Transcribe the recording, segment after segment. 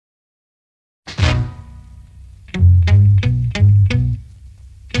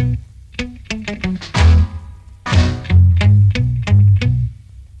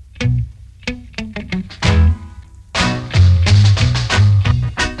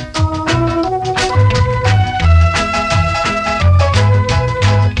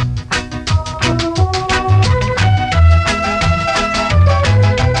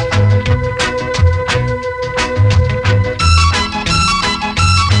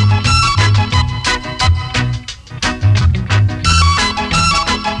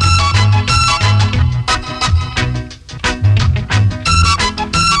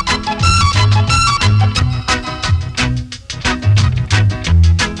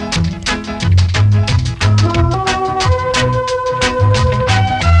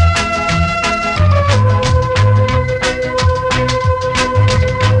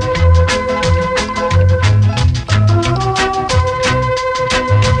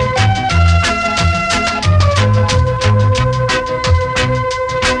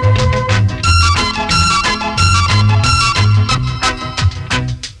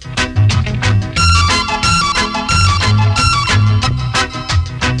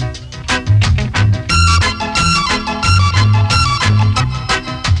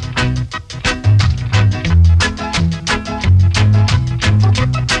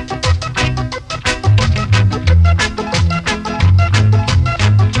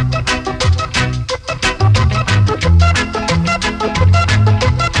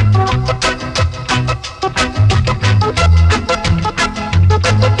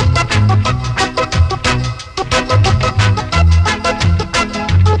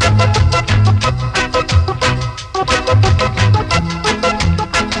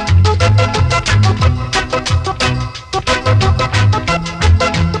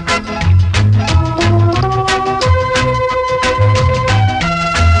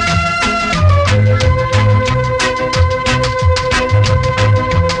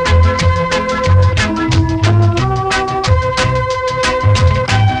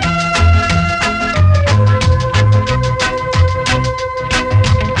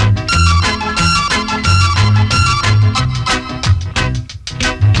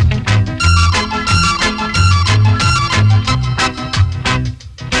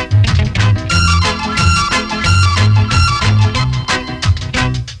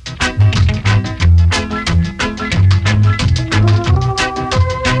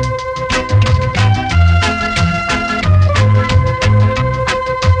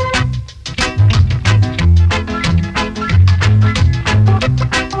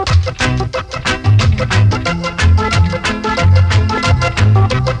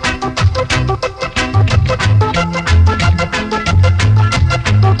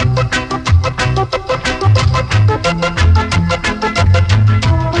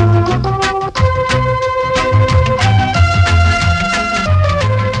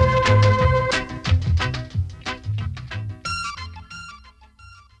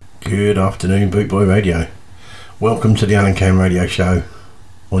afternoon, Bootboy Radio. Welcome to the Alan Cam Radio Show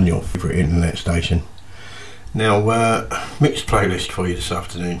on your favourite internet station. Now, mixed playlist for you this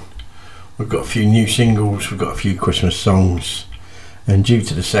afternoon. We've got a few new singles, we've got a few Christmas songs, and due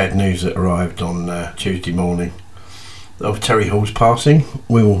to the sad news that arrived on Tuesday morning of Terry Hall's passing,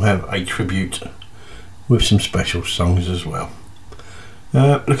 we will have a tribute with some special songs as well.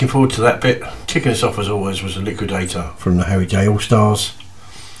 Looking forward to that bit. Kicking us off as always was a Liquidator from the Harry J All-Stars.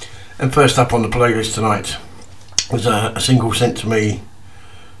 And first up on the playlist tonight was a single sent to me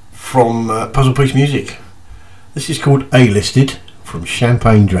from Puzzle Piece Music. This is called A-Listed from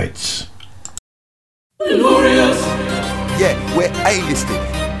Champagne Dreads. Glorious. Yeah, we're A-listed.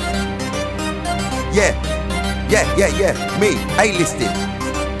 Yeah, me, A-listed.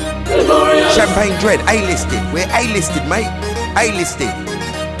 Glorious. Champagne Dread, A-listed. We're A-listed, mate. A-listed.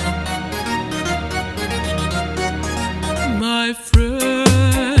 My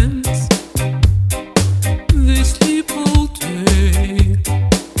friends, they sleep all day.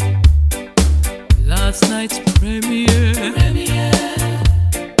 Last night's premiere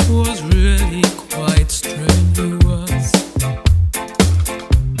was really quite strenuous.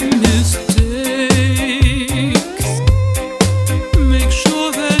 Mistakes, make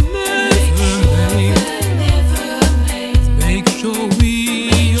sure they're never made. Make sure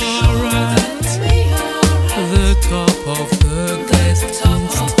we are at the top of the guest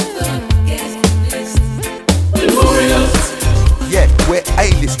list. Glorious. Yeah, we're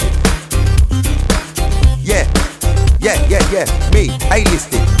A-listed. Yeah, me,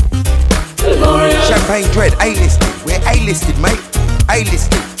 A-listed. Glorious. Champagne Dread, A-listed. We're A-listed, mate.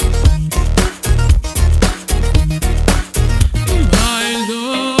 A-listed. My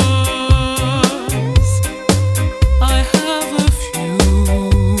loves, I have a few.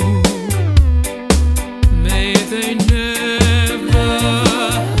 May they never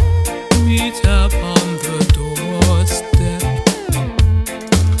meet upon the doorstep.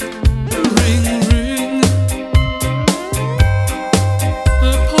 Ring, ring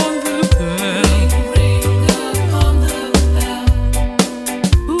upon the bell.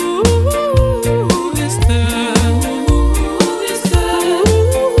 Ooh, is there? Ooh, is there?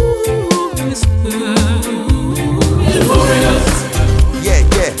 Ooh, is there? Glorious.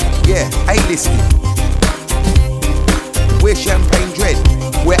 Yeah, A-listed. We're Champagne Dread.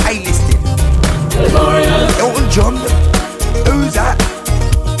 We're A-listed. Glorious. Elton John. Who's that?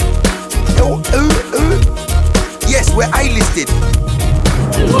 Who? Yes, we're A-listed.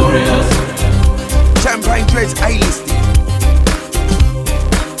 Glorious. Champagne Dread's A-listed.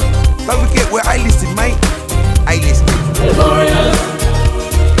 Don't forget, we're A-listed, mate. A-listed. Glorious.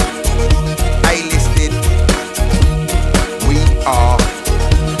 A-listed. We are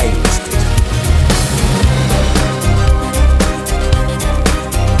A-listed.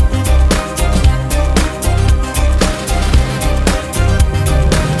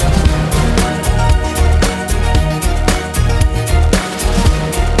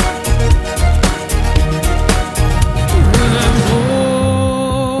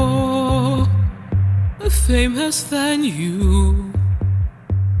 More famous than you.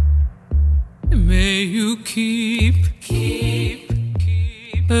 May you keep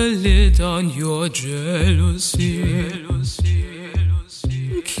a lid on your jealousy.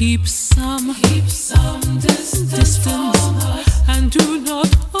 Keep some distance and do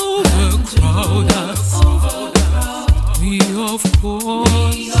not overcrowd us. We of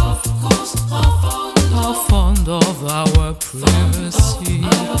course are fond of our privacy.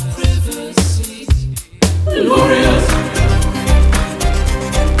 Glorious.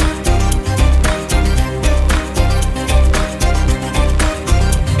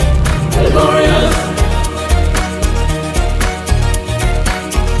 Glorious.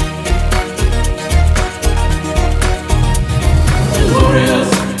 Glorious.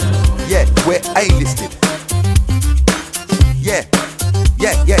 Yeah, we're A-listed. Yeah,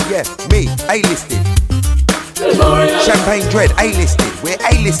 me, A-listed. Glorious. Champagne Dread, A-listed. We're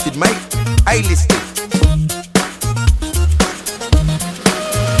A-listed, mate. A-listed.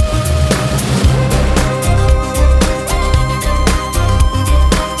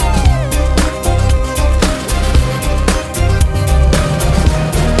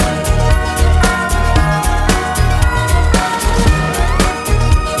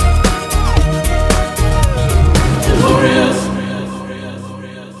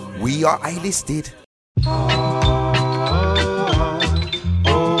 We are A-listed.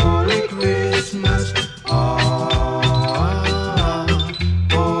 Holy Christmas,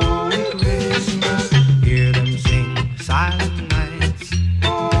 Holy Christmas, hear them sing silent nights.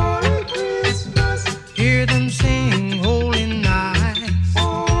 Holy Christmas, hear them sing holy nights.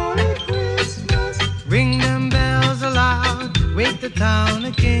 Holy Christmas. town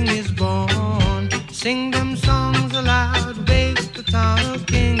a king is born. Sing them songs aloud, wake the town a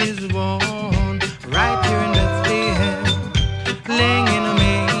king is born. Right here in Bethlehem, laying in a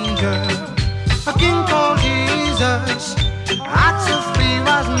manger, a king called Jesus, lots of 3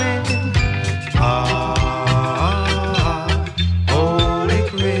 wise men. Holy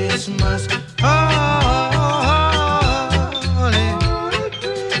Christmas, holy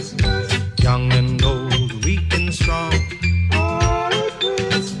Christmas. Young and old, weak and strong, holy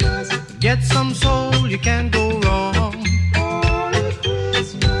Christmas. Get some soul, you can't go wrong. Holy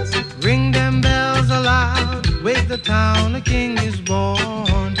Christmas. Ring them bells aloud, wake the town, a king is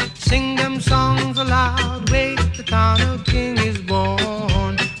born. Sing them songs aloud, wake the town, a king is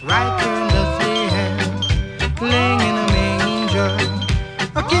born. Right here in Bethlehem, laying in a manger,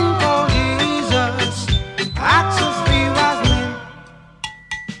 a king called Jesus, lots of 3 wise men.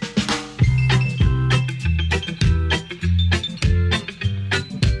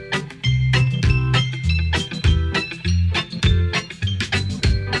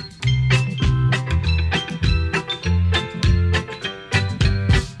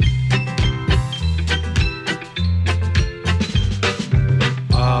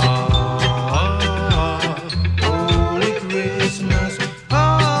 Holy Christmas,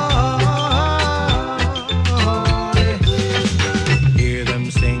 holy. Hear them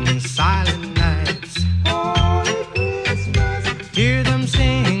sing in silent nights. Holy Christmas. Hear them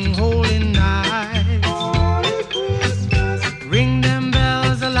sing holy nights. Holy Christmas. Ring them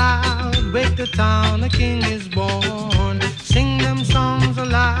bells aloud, wake the town, a king is born. Sing them songs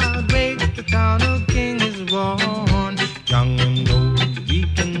aloud, wake the town, a king is born. Young and old,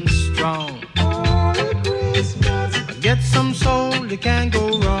 weak and strong. Holy Christmas. Get some soul, you can't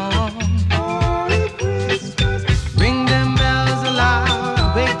go wrong. Holy Christmas. Ring them bells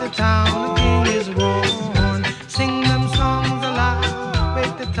aloud, wake the town, the king is born. Sing them songs aloud,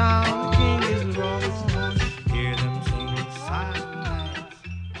 wake the town, the king is born. Hear them sing silent nights.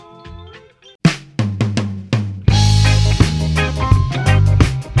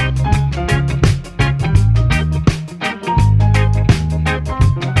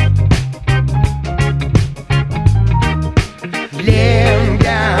 Lay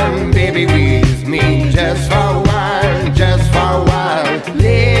down, baby, with me just for a while, just for a while.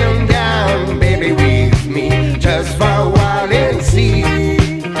 Lay down, baby, with me just for a while and see.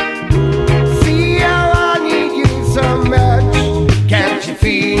 See how I need you so much. Can't you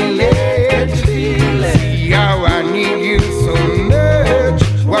feel it? See how I need you so much.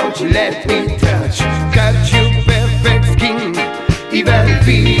 Won't you let me touch? Touch your perfect skin. Even if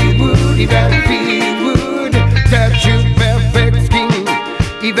it would, even if it would. Touch your perfect skin.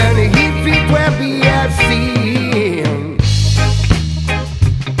 Even if it were be a sin.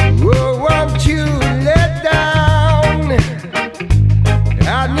 Oh, won't you let down?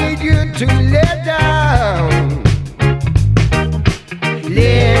 I need you to let down.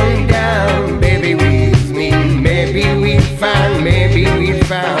 Lay down, baby, with me. Maybe we found, maybe we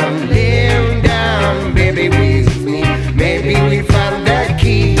found. Lay down, baby, with me. Maybe we found the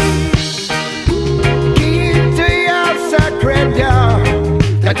key. Key to your sacred door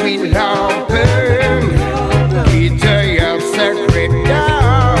that will open. Key to your sacred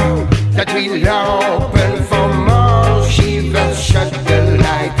door that will open for more. Shivers, shut the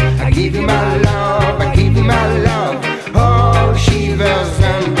light. I give you my love, I give you my love. All shivers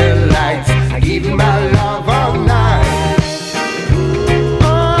and the lights. I give you my love all night.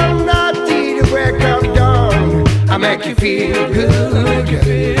 All night till the break of dawn. I make you feel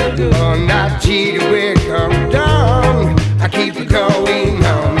good. All night till the break of dawn. I keep it going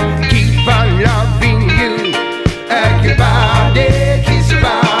on. Keep on loving you. Hug your body, kiss your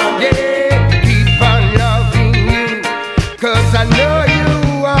body. Keep on loving you. 'Cause I know you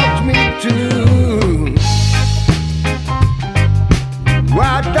want me to.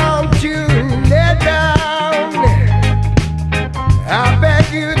 Why don't you lay down? I beg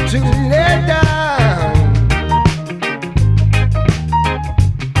you to lay down.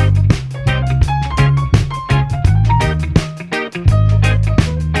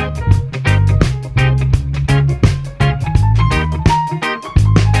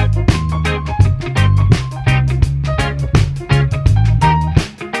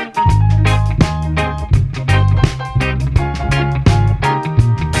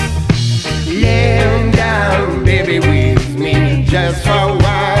 Lay down, baby, with me just for a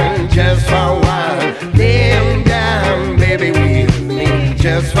while, just for a while. Lay down, baby, with me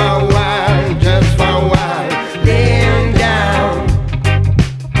just for a while, just for a while. Lay down.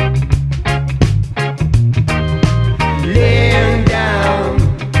 Lay down.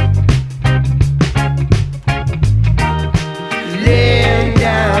 Lay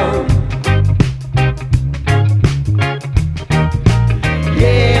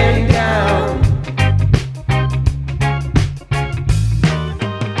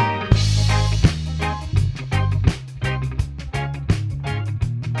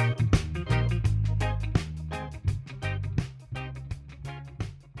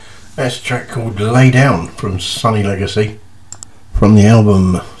That's a track called Lay Down from Sunny Legacy from the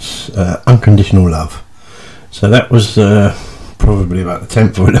album Unconditional Love. So that was probably about the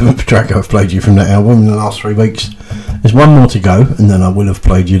 10th or 11th track I've played you from that album in the last 3 weeks. There's one more to go and then I will have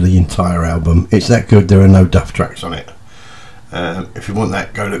played you the entire album. It's that good, there are no duff tracks on it. If you want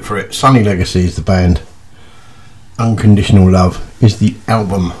that, go look for it. Sunny Legacy is the band. Unconditional Love is the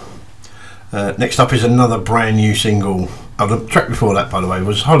album. Next up is another brand new single. The track before that, by the way,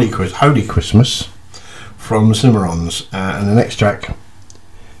 was Holy Christmas from the Cimarrons, and the next track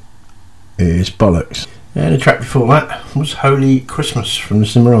is Bollocks. And the track before that was Holy Christmas from the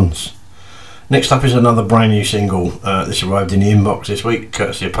Cimarrons. Next up is another brand new single. This arrived in the inbox this week,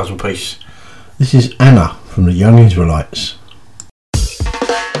 courtesy of Puzzle Piece. This is Anna from the Young Israelites.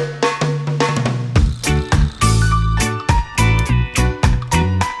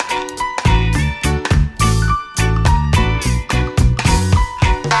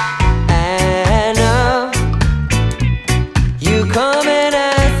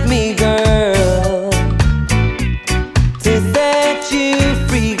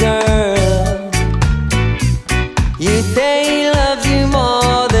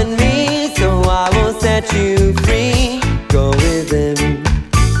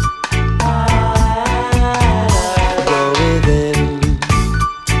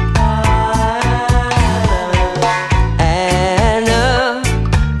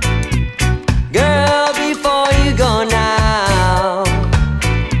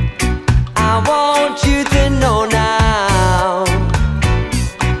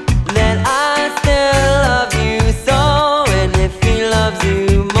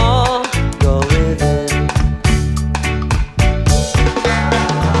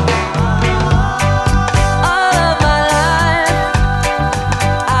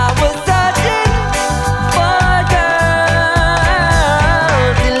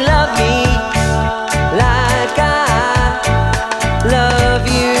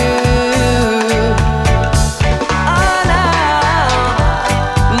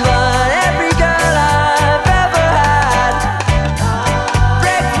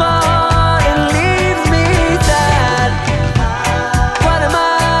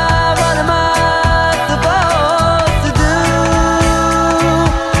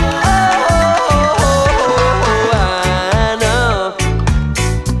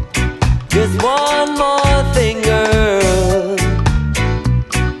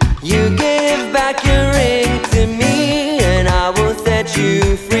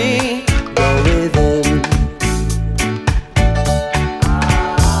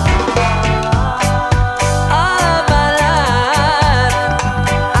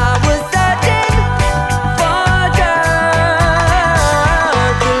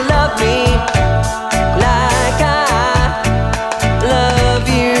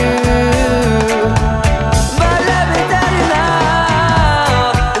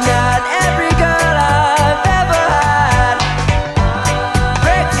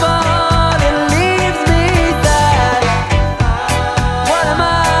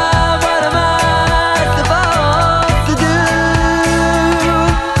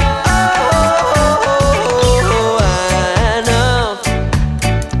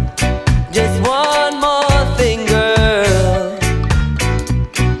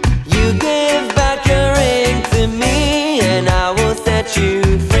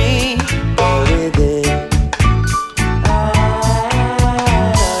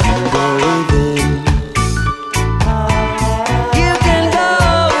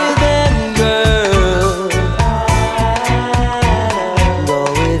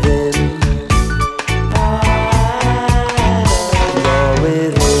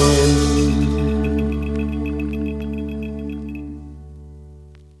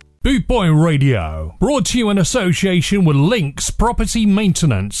 Radio, brought to you in association with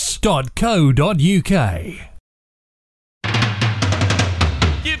linkspropertymaintenance.co.uk.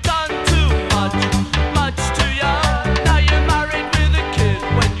 You've done too much, much too young. Now you're married with a kid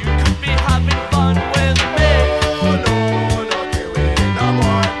when you could be having fun with me.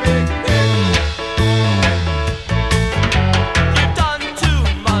 You've done too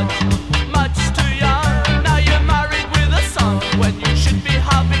much, much too young. Now you're married with a son when you should be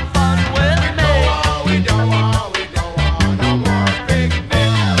having fun with me. We don't want no more picnic.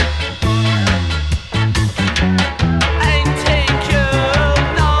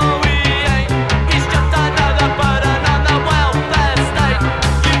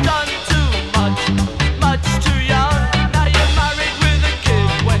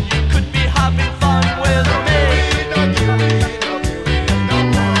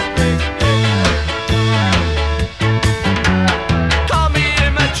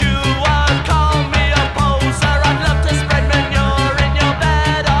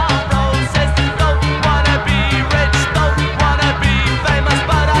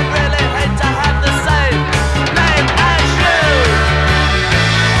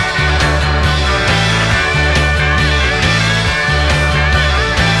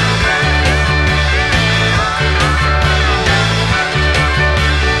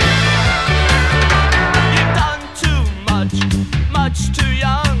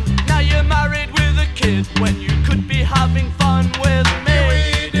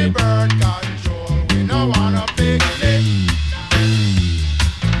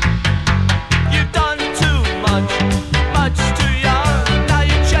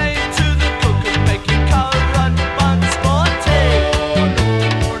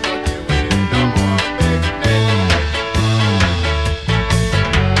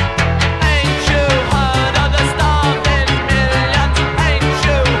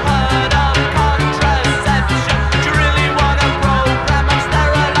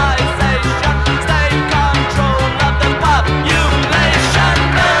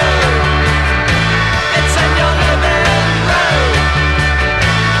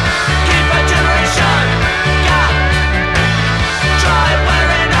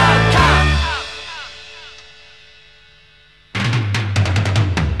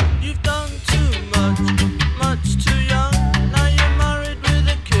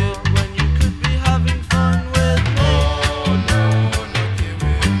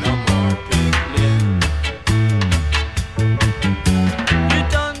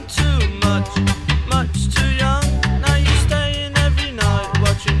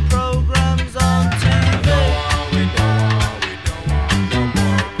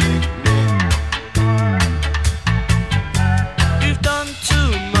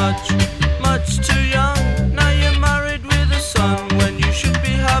 much, much too young. Now you're married with a son when you should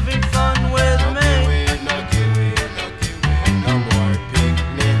be having fun with me.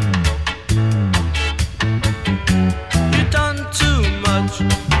 You done too much,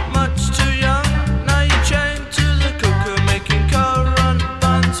 much too young. Now you're chained to the cooker making currant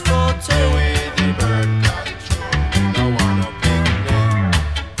buns for tea.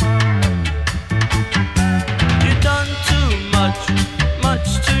 You done too much, much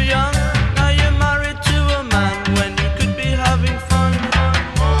too young. Now you're married to a man when you could be having fun.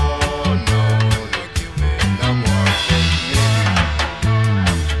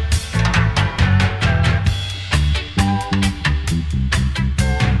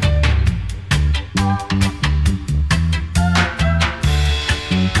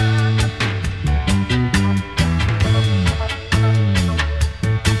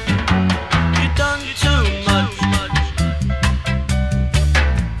 You done too much.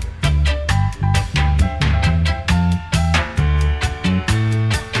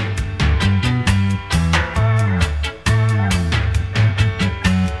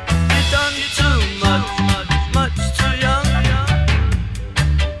 You done too much, much too young.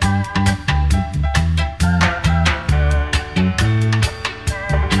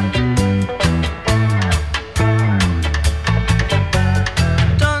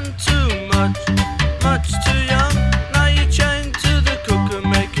 Done too much, much too young. Now you're chained to the cooker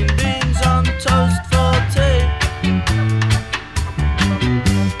making beans on toast for tea.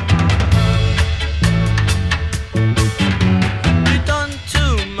 You done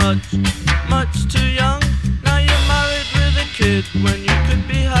too much, much too young. Now you're married with a kid when you could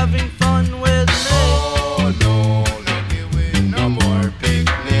be having fun with me.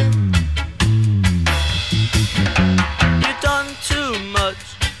 You done too much,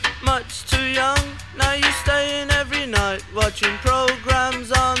 much too young. Now you're staying every night watching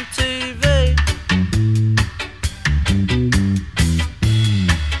programs on TV.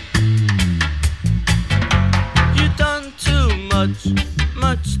 You done too much,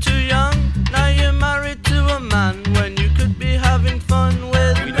 much too young. Now you're married to a man when you could be having fun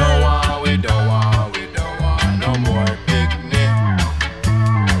with me.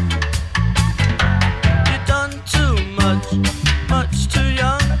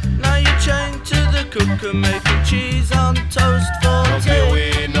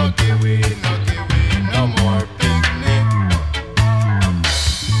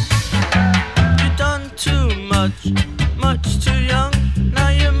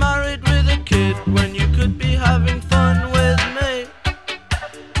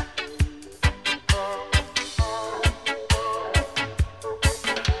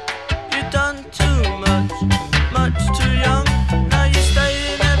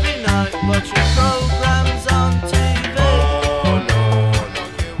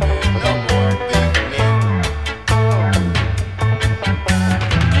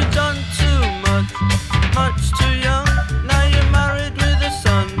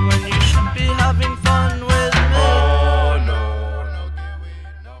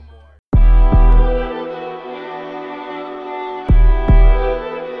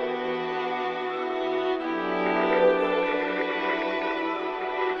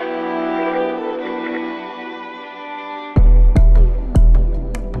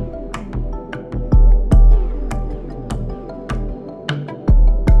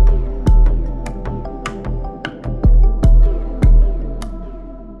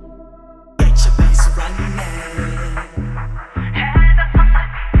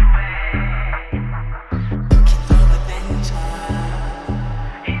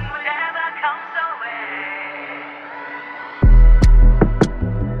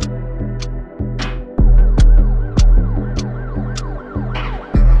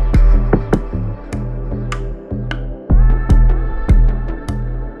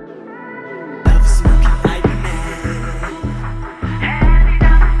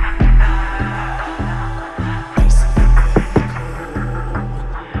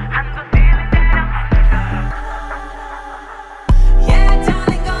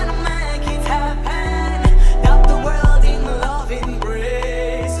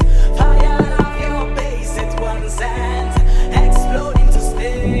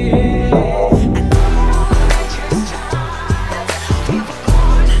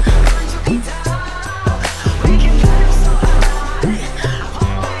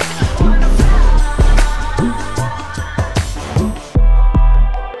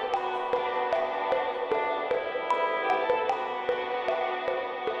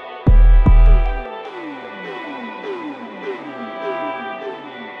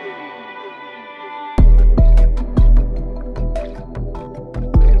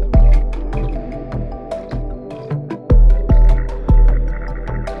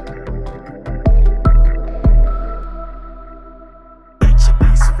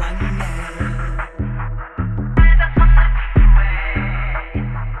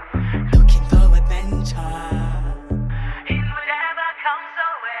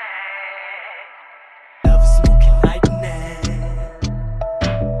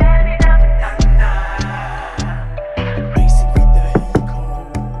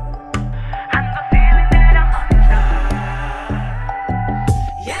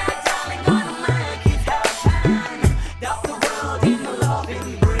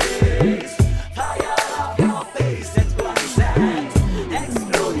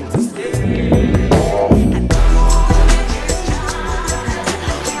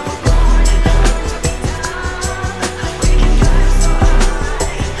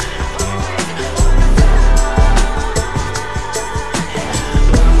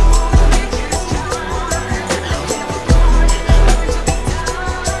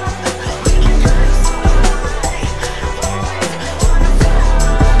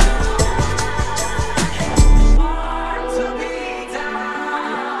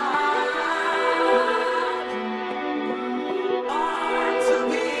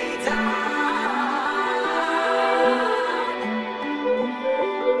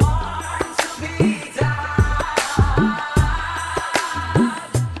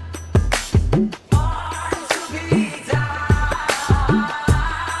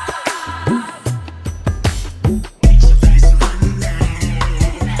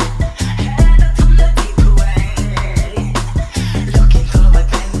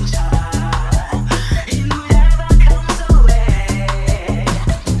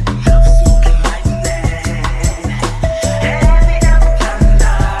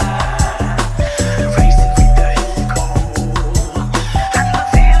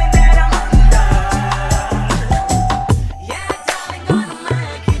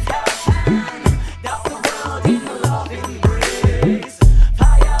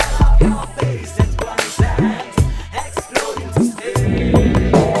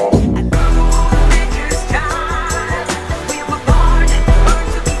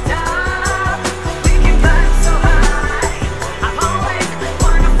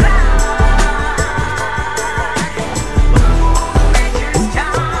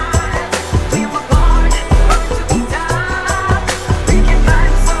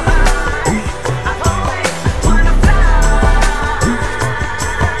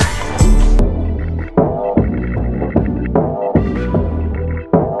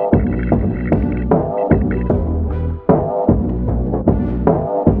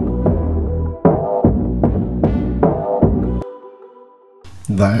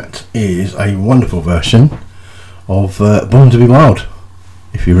 that is a wonderful version of Born to be Wild,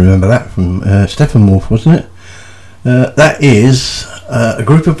 if you remember that, from Steppenwolf, wasn't it? That is a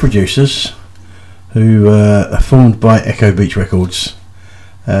group of producers who are formed by Echo Beach Records,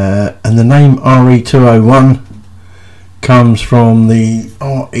 and the name RE201 comes from the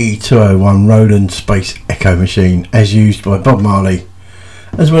RE201 Roland Space Echo machine, as used by Bob Marley,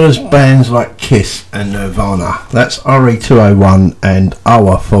 as well as bands like Kiss and Nirvana. That's RE201 and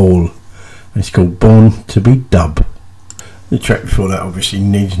Our Fall. It's called Born to be Dub. The track before that obviously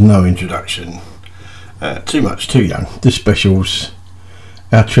needs no introduction. Too Much Too Young. The Specials.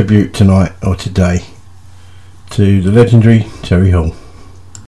 Our tribute tonight, or today, to the legendary Terry Hall.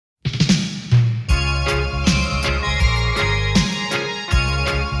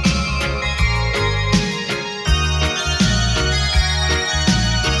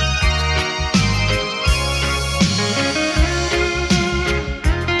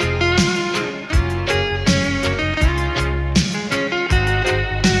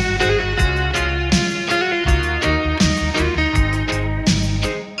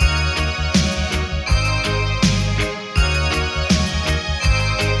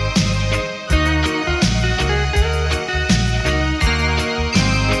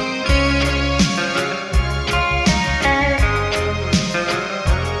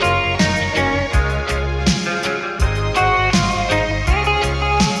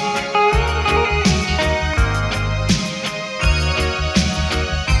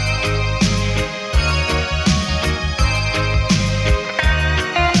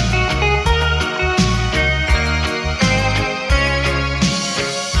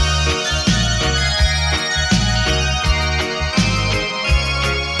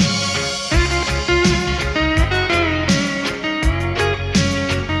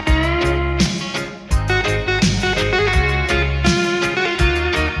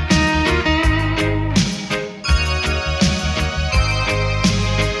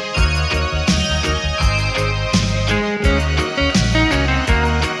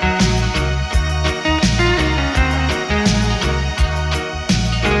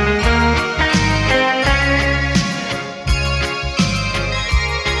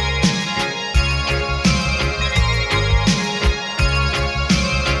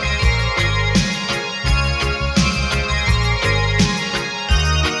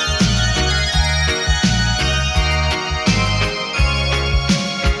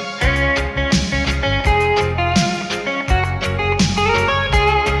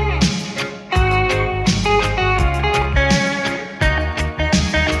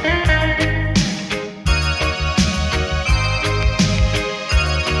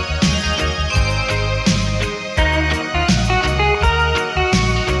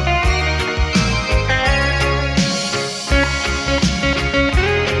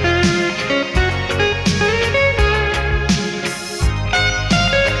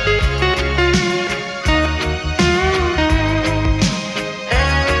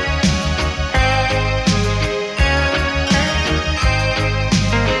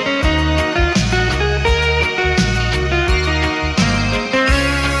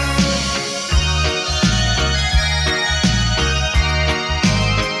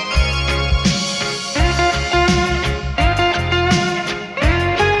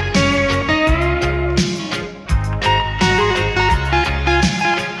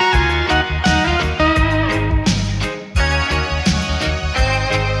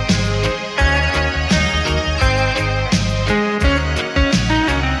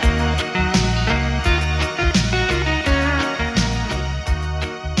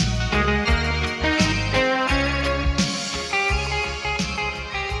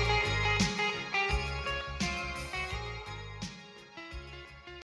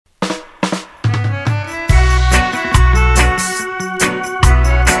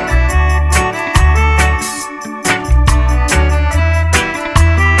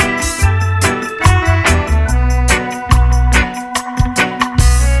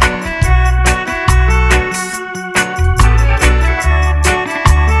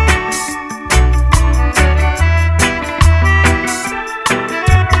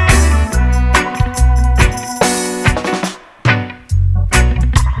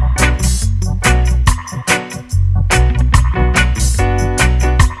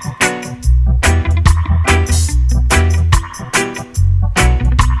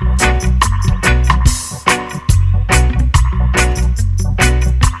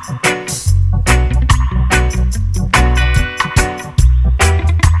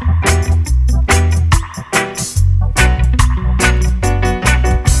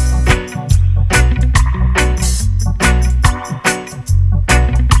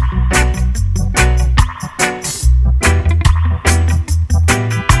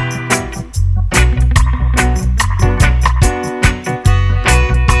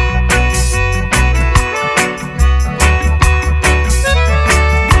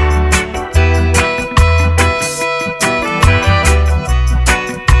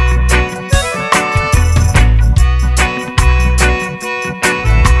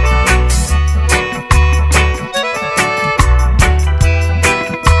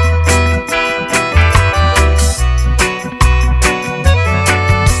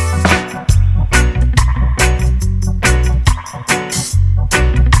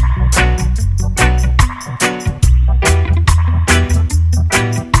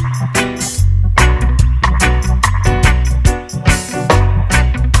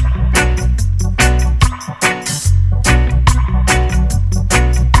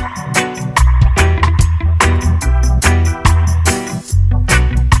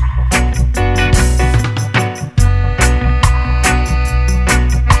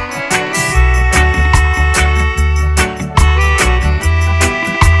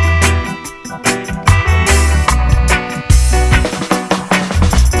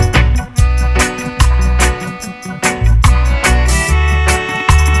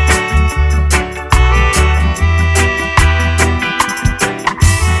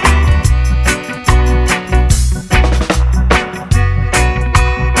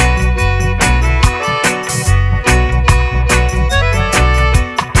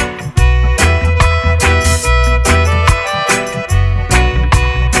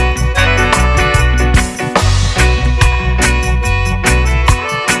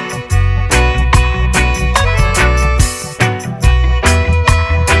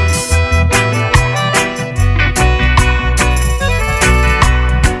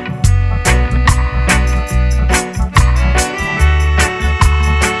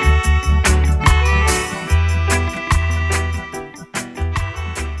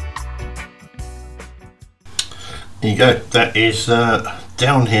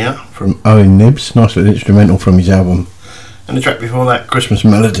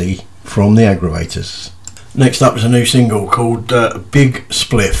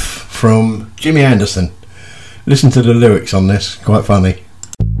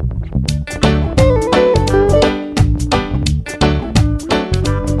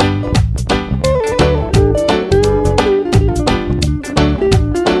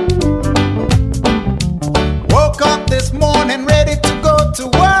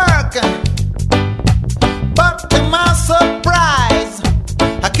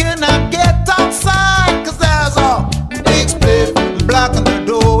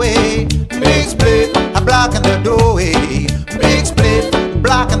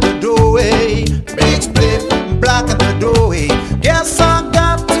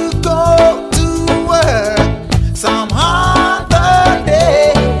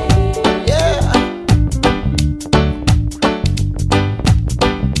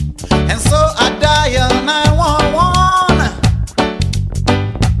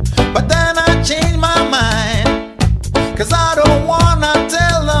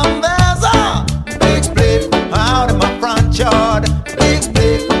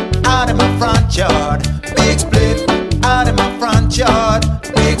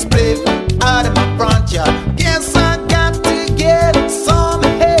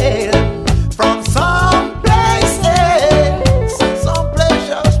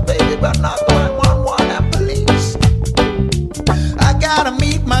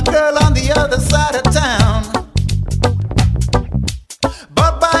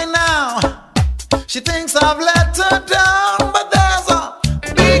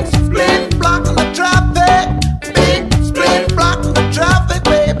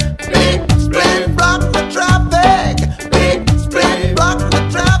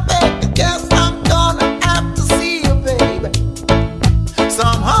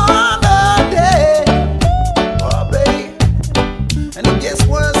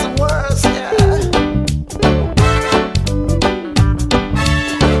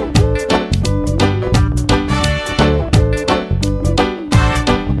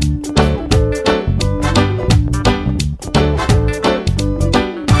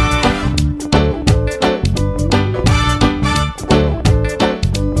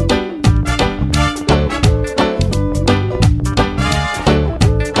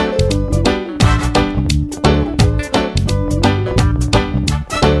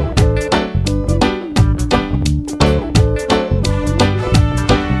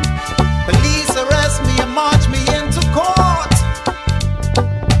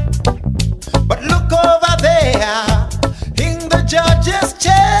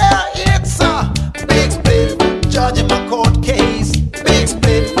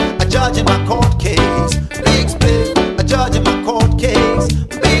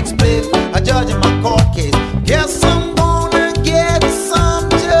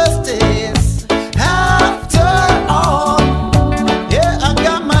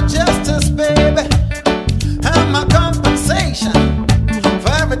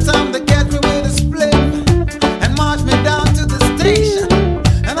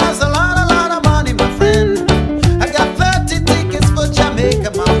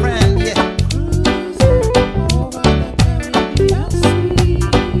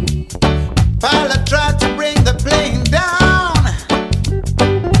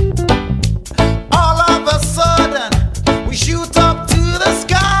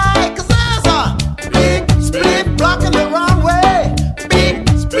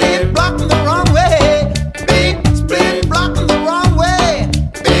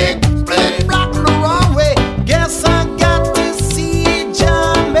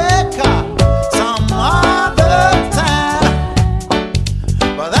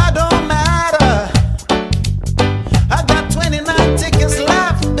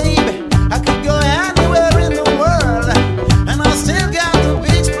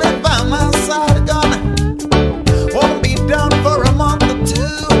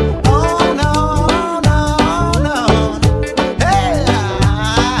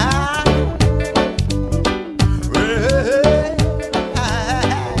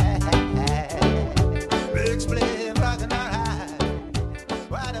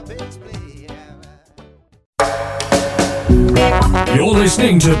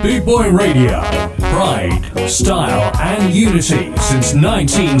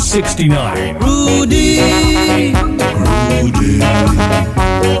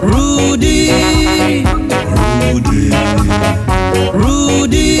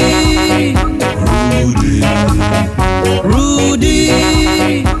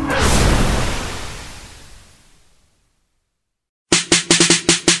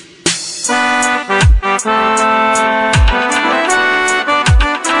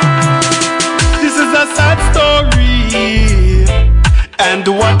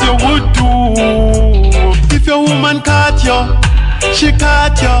 what you would do. If your woman caught you, she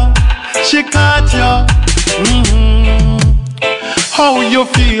caught you, she caught you. How you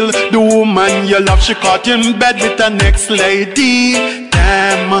feel? The woman you love, she caught you in bed with the next lady.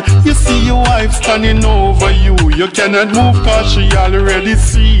 Damn, you see your wife standing over you. You cannot move cause she already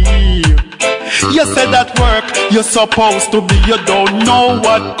see. You said at work you're supposed to be, you don't know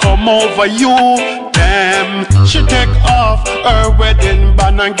what come over you. Damn, she take off her wedding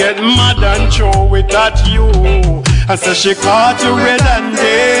band and get mad and throw it at you. And so she caught you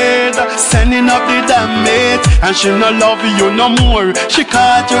red-handed, sending up the damage, and she no love you no more. She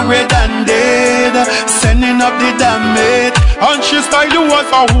caught you red-handed, sending up the damage, and she style you as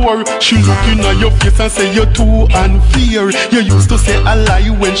a whore. She looking at your face and say you're too unfair. You used to say a lie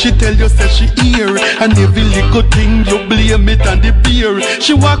when she tell you say she here, and every little thing you blame it on the beer.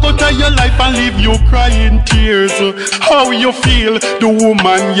 She walk out of your life and leave you crying tears. How you feel? The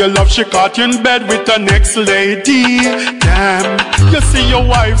woman you love, she caught you in bed with the next lady. Damn, you see your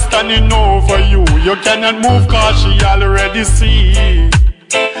wife standing over you. You cannot move cause she already see.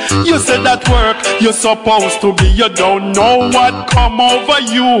 You said at work you're supposed to be, you don't know what come over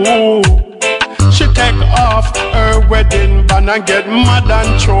you. She take off her wedding band and get mad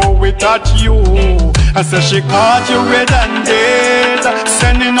and throw it at you. I said she caught you red-handed,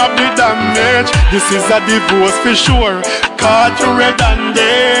 sending up the damage. This is a divorce for sure. Caught you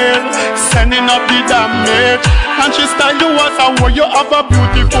red-handed, sending up the damage. And she style you as a whore. You have a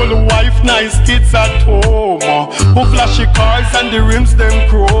beautiful wife, nice kids at home, who flashy cars and the rims them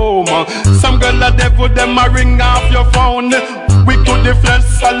chrome. Some girl a devil, them a ring off your phone. We to the flesh,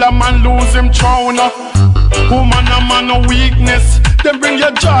 Solomon lose him throne. Woman a man no weakness, them bring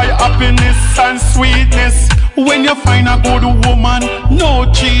you joy, happiness and sweetness. When you find a good woman,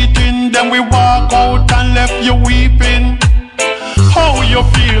 no cheating, then we walk out and left you weeping. How you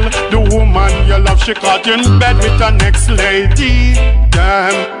feel? The woman you love, she caught you in bed with the next lady.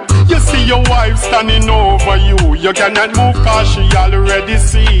 Damn, you see your wife standing over you. You cannot move cause she already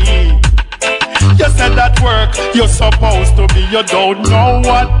see. You said at work you're supposed to be, you don't know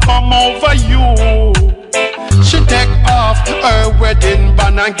what come over you. She take off her wedding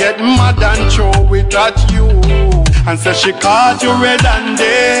band and get mad and throw it at you. And say she caught you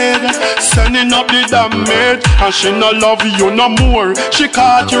red-handed, sending up the damage, and she no love you no more. She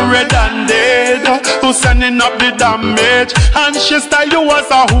caught you red-handed, sending up the damage, and she style you as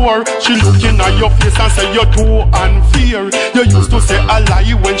a whore. She looking at your face and say you're too unfair. You used to say a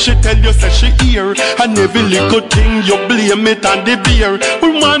lie when she tell you say she here, and every little thing you blame it on the beer.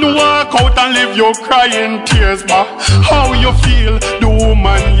 Woman walk out and leave you crying tears, but how you feel? The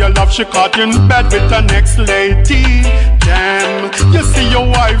woman you love, she caught you in bed with the next lady. Damn, you see your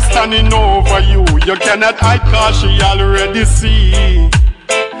wife standing over you. You cannot hide cause she already see.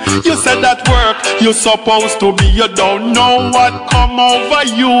 You said at work you're supposed to be, you don't know what come over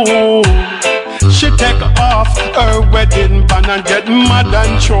you. She take off her wedding band and get mad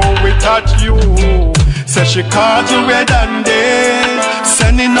and throw it at you. Say she caught you red-handed,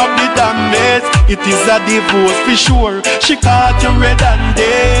 sending up the damage. It is a divorce for sure. She caught you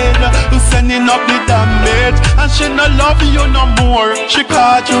red-handed, sending up the damage, and she no love you no more. She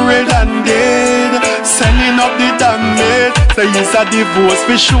caught you red-handed, sending up the damage. Say it's a divorce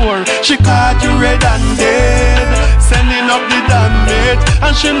for sure. She caught you red-handed, sending up the damage,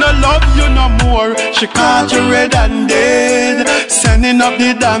 and she no love you no more. She caught you red-handed, sending up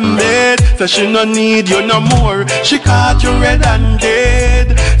the damage. So she no need you no more. She caught you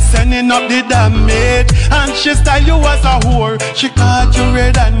red-handed, sending up the damage, and she style you as a whore. She caught you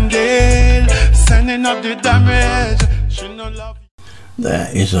red-handed, sending up the damage. She no love you.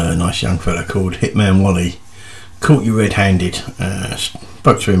 That is a nice young fella called Hitman Wally. Caught you red-handed.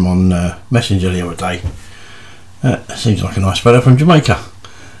 Spoke to him on Messenger the other day. Seems like a nice fella from Jamaica.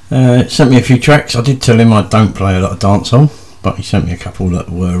 Sent me a few tracks. I did tell him I don't play a lot of dancehall, but he sent me a couple that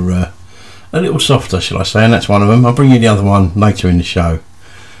were a little softer, shall I say, and that's one of them. I'll bring you the other one later in the show.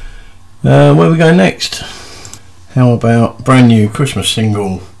 Where we go next? How about brand new Christmas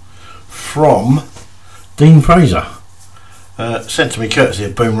single from Dean Fraser, sent to me courtesy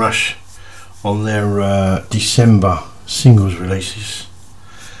of Boom Rush on their December singles releases.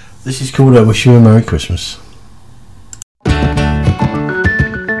 This is called I Wish You a Merry Christmas.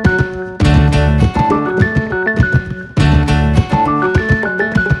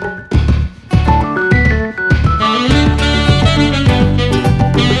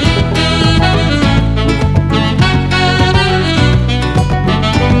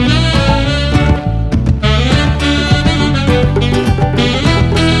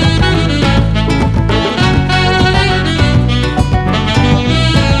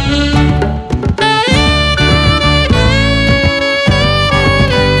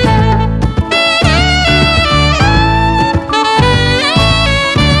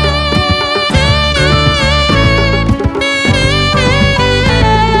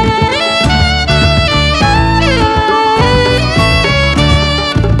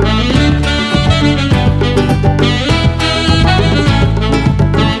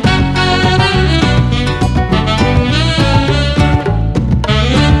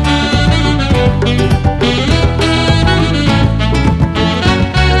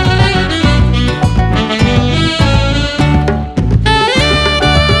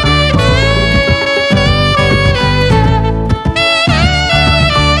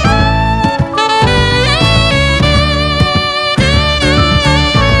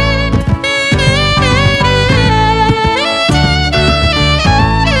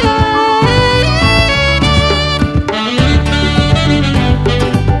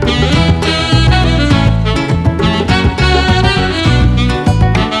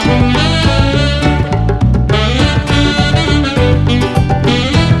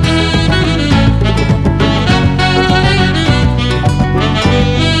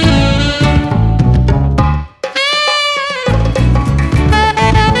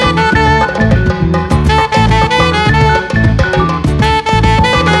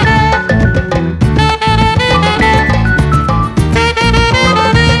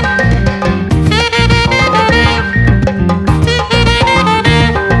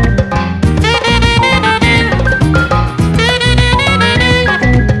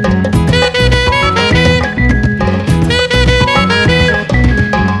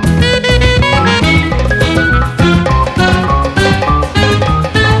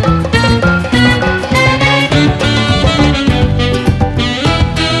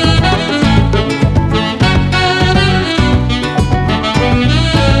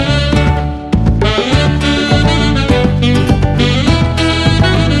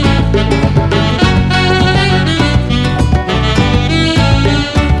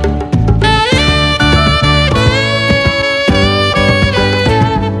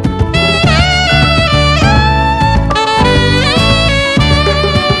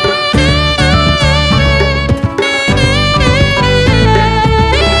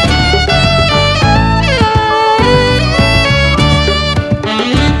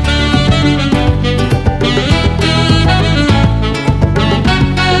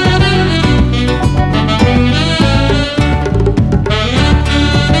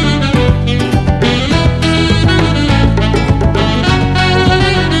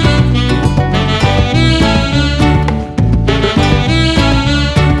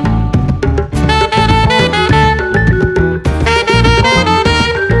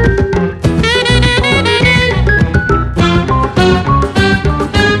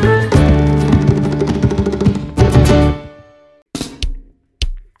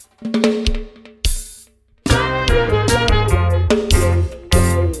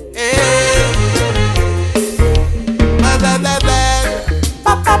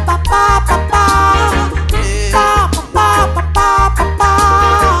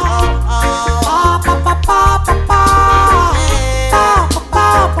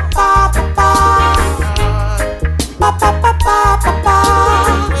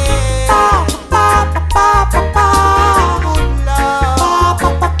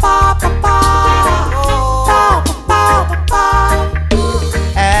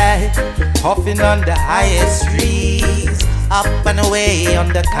 ready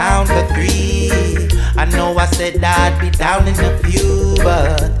on the count of 3. I know I said I'd be down in a few,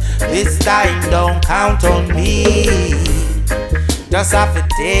 but this time don't count on me. Just have to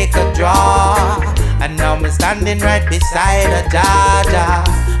take a draw, and now I'm standing right beside a Jaja.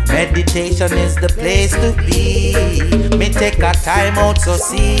 Meditation is the place to be. Me take a time out, so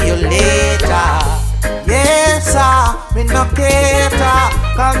see you later. Yes, sir, me no cater.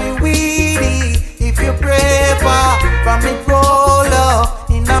 Call me weedy if you pray for. From me roll up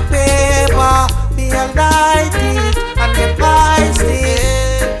in a paper. Me a light it and get iced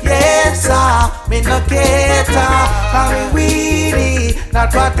it. Yes, sir, me no cater. Call me weedy,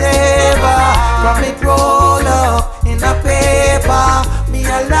 not whatever. From me roll up in a paper. Me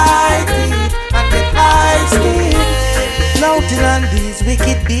a light it and get iced it. Floating on these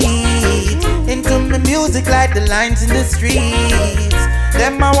wicked beats, into me music like the lines in the streets.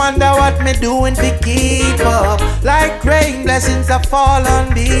 Them I wonder what me doing to keep up. Like rain, blessings that fall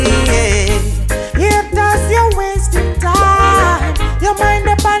on me. Haters, you're wasting time. Your mind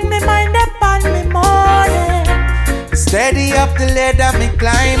upon me morning. Steady up the ladder, me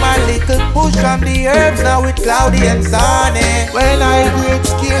climb a little push from the herbs. Now it's cloudy and sunny. When I great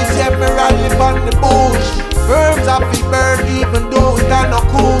skills, yeah, me rally on the bush. Verbs up the bird, even though it ain't no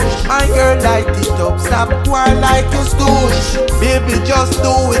cool. My girl light it up, stop one like you stoosh. Baby, just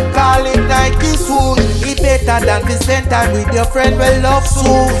do it, call it like you swoosh. It better than to spend time with your friend, well love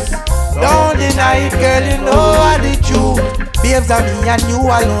soon. Don't deny it, girl, you know how the truth. Babes and me and you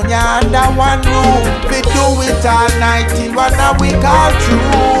alone, you're under one roof. We do it all night till 1 hour we call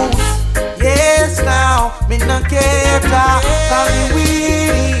truth. Yes, now, me no cater. Call me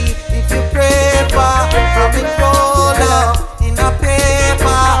weedy if you pray for. From it roll up in a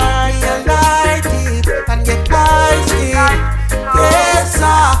paper. Me a light it and get iced it. Yes,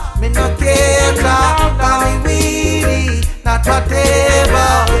 sir, me no cater. Call me weedy, not whatever.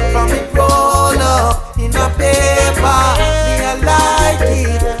 From it roll up in a paper. Me a light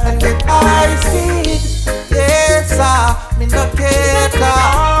it and get iced it. Yes, sir, me no cater.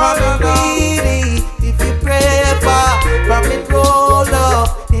 Call me weedy if you pray for. From it roll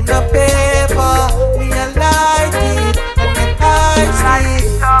up in a paper. Me a light it and get iced it.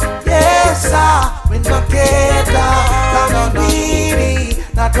 Yes, sir, me no cater. Call me weedy,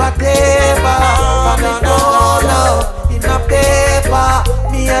 not whatever. From it roll up in a paper.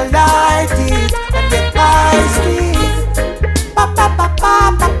 Me a light it and get iced it. Pa pa pa pa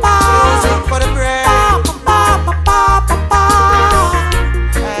pa pa. Sing for the bread. Pa pa pa pa pa pa.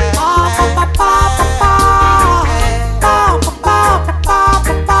 Pa pa pa pa pa pa. Pa pa pa pa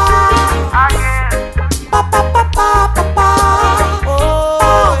pa pa. Pa pa pa pa pa pa.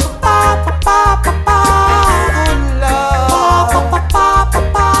 Oh, pa pa pa pa pa. Good love. Pa pa pa pa pa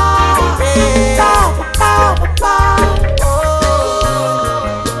pa. Pa pa pa pa pa.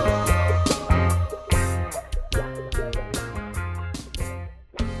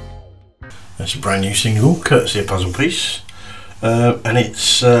 That's a brand new single, courtesy of Puzzle Piece, and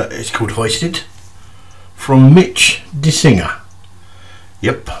it's called Hoisted, from Mitch DeSinger.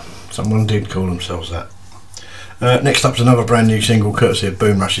 Yep, someone did call themselves that. Next up's another brand new single, courtesy of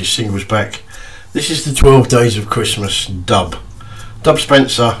Boom Rush's Singles Back. This is the 12 Days of Christmas dub. Dub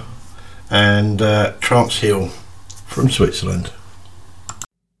Spencer and Trance Hill from Switzerland.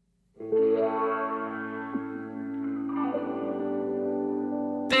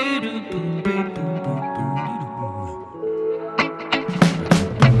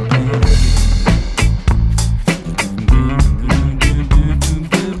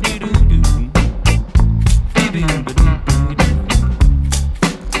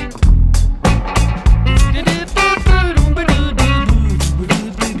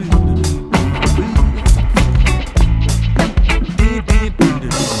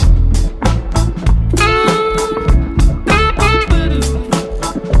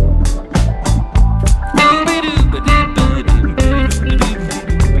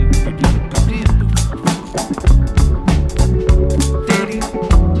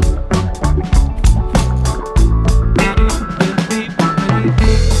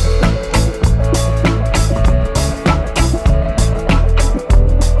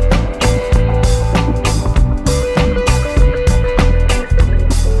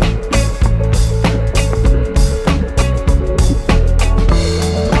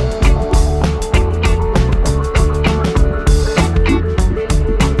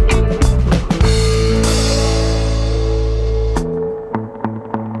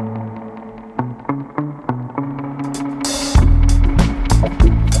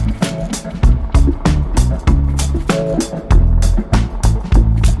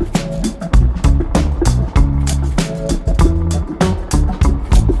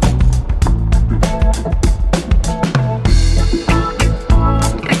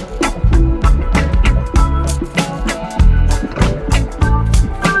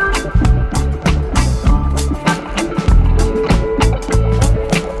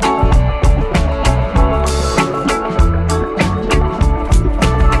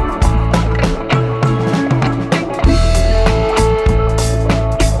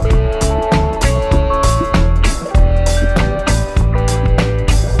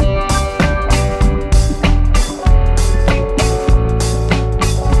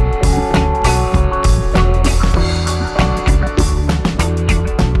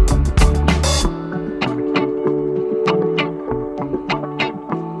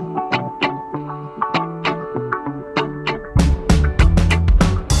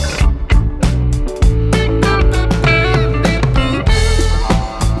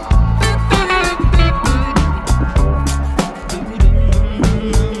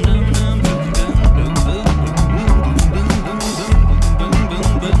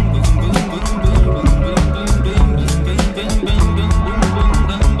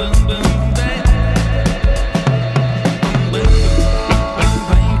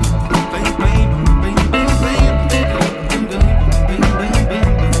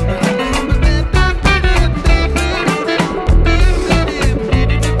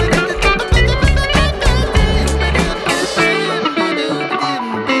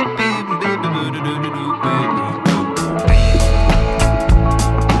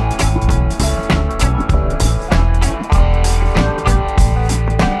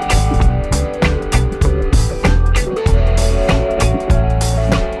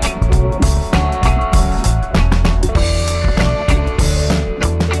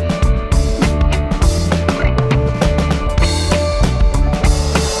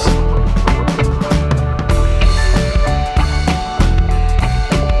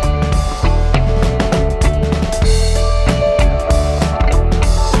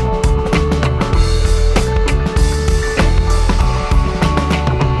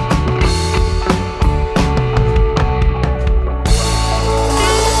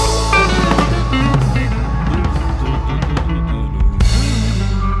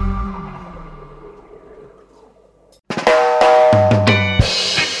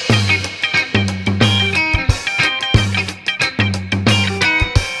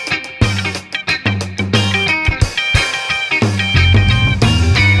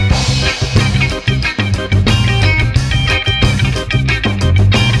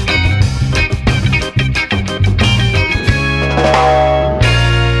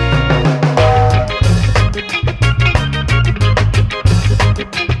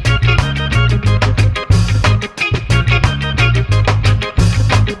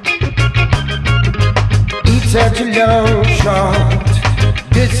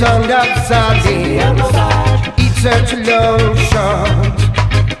 sound of solid. It's such a long shot.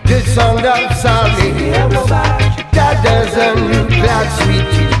 The sound of solid. That doesn't look like sweet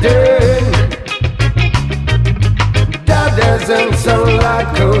children. That doesn't sound like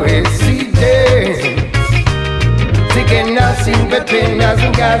coincidence. They cannot sing but pain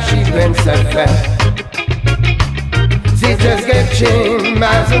hasn't got sheep and suffer. They just get chained,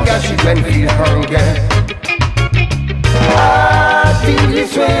 hasn't got sheep and feel hunger. I think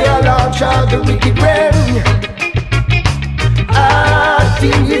this way I launch out the wicked brain. I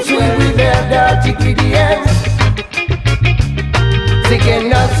think this way with their dirty ingredients. They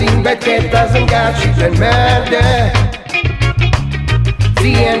cannot sing but death hasn't got sheep and murder.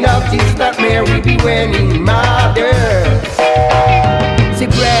 The end of this nightmare will be when he murders. Say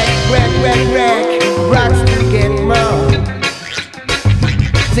wreck, rocks to get more.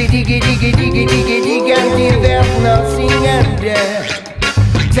 Say dig until there's nothing under.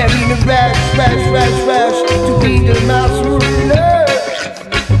 Telling the rush to be the mouse ruler.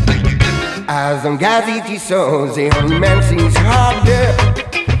 As long as it is so, the only man sings harder.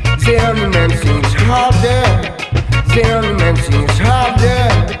 The only man sings harder. The only man sings harder.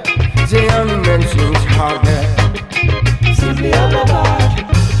 The only man sings harder. Simply overboard.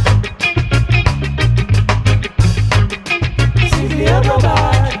 Simply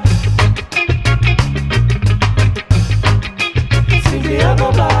overboard. Simply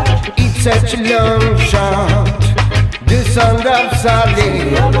overboard. It's such a long shot. The sound of solid.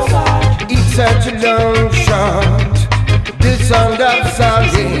 It's such a long shot. The sound of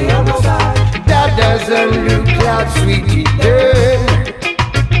solid. That doesn't look like sweet children.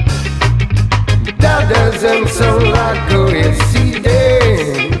 That doesn't sound like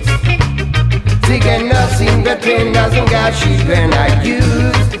coincidence. They cannot sing but pain hasn't got children I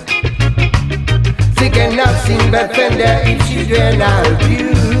used. They cannot sing but tender if children are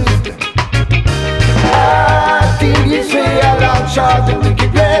abused. I think this way I launch out the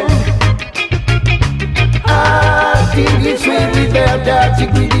wicked brain. I think this way with their dirty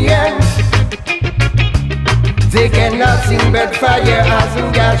ingredients. They cannot sing but fire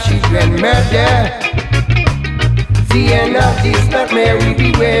hasn't got children murder. The end of this nightmare will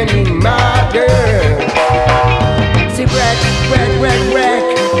be when he murders. Say wreck,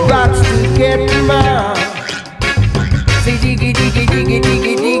 rocks to get more. Say dig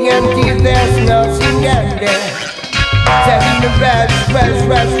until there's nothing under. Telling the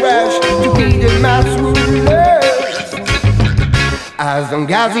rush to be the mouse ruler. As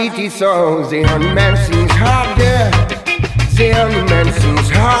long as it is so, the only man sings harder. The only man sings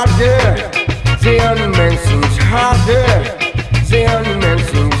harder. The only man sings harder. The only man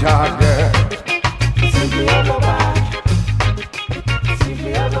sings harder. Simply overboard.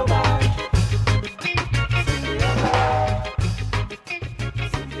 Simply overboard. Simply overboard.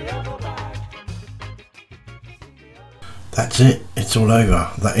 Simply overboard. That's it, it's all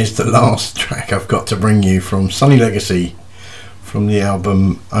over. That is the last track I've got to bring you from Sunny Legacy, from the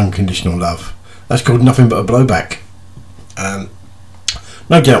album Unconditional Love. That's called Nothing But a Blowback.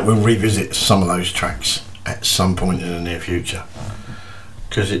 No doubt we'll revisit some of those tracks at some point in the near future,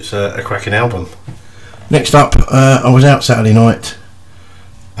 because it's a cracking album. Next up, I was out Saturday night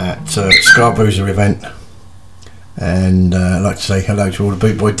at Scarboozer event, and I'd like to say hello to all the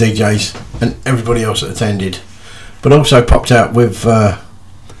Boot Boy DJs and everybody else that attended, but also popped out with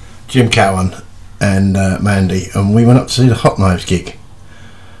Jim Cowan and Mandy, and we went up to see the Hot Knives gig.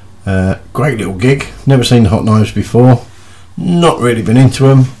 Great little gig, never seen the Hot Knives before, not really been into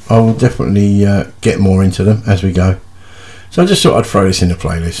them. I will definitely get more into them as we go, so I just thought I'd throw this in the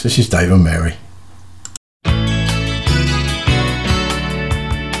playlist. This is Dave and Mary.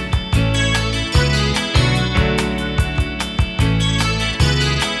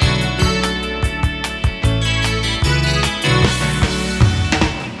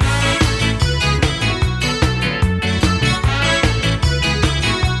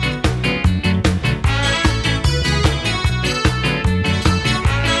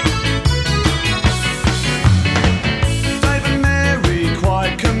 Dave and Mary,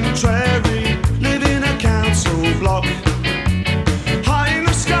 quite contrary.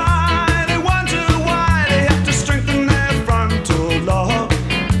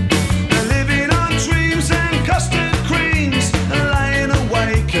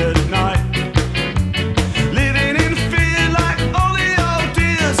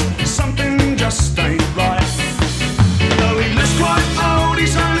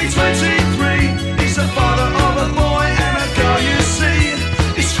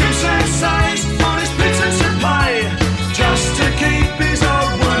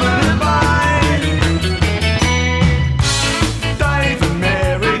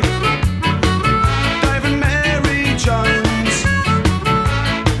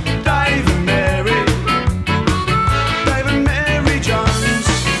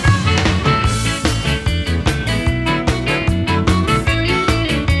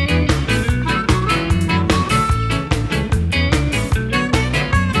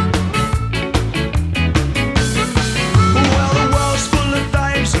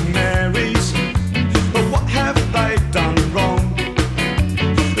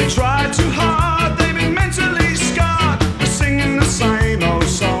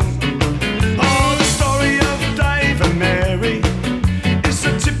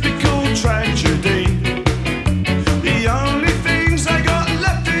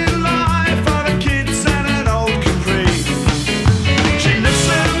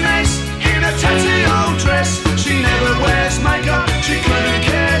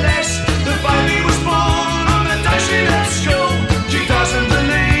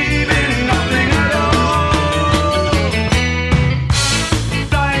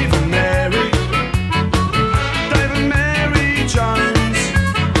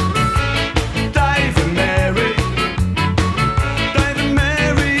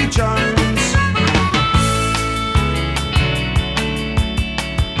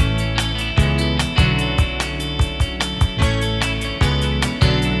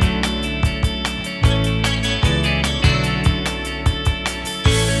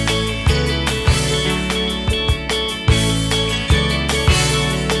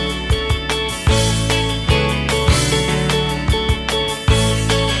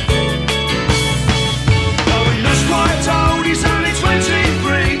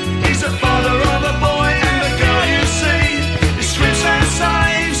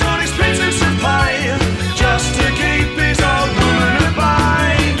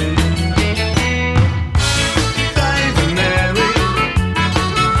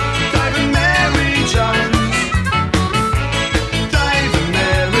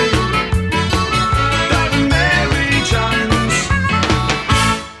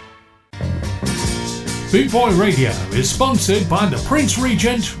 Boot Boy Radio is sponsored by the Prince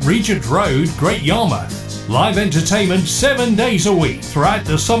Regent, Regent Road, Great Yarmouth. Live entertainment 7 days a week throughout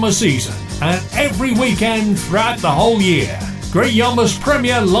the summer season and every weekend throughout the whole year. Great Yarmouth's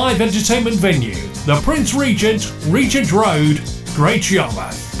premier live entertainment venue, the Prince Regent, Regent Road, Great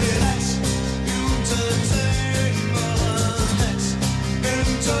Yarmouth.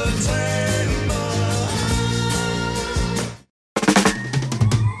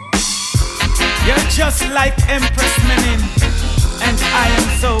 You're just like Empress Menen, and I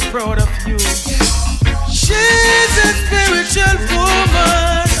am so proud of you. She's a spiritual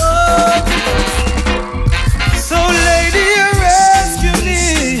woman, oh. So lady, you rescue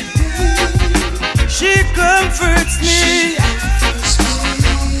me. She comforts me.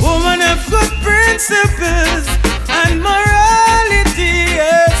 Woman of good principles and morality,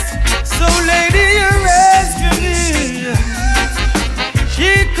 yes. So lady, you rescue me.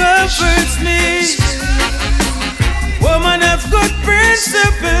 She comforts me. Woman of good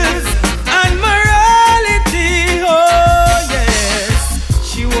principles and morality, oh yes.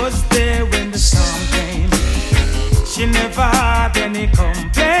 She was there when the storm came. She never had any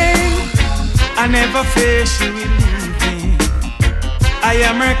complaint. I never fear she will leave me. I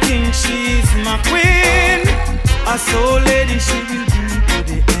am her king, she's my queen. A soul lady, she will be to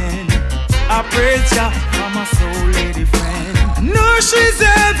the end. I praise Jah for my soul lady friend. No, she's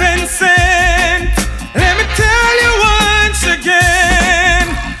heaven sent. Let me tell you once again.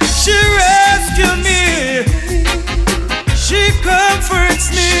 She rescued me. She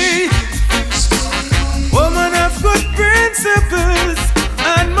comforts me. Woman of good principles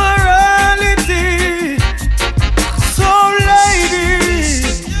and morality. So lady,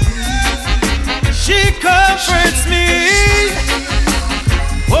 she comforts me.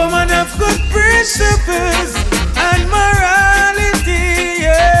 Woman of good principles and morality,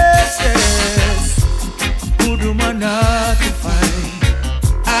 yes, yes. Good woman not to find.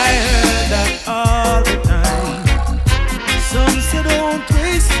 I heard that all the time. Some say don't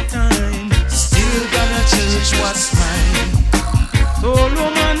waste your time. Still gonna cherish what's mine. Soul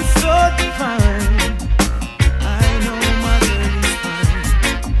woman so divine. I know my girl is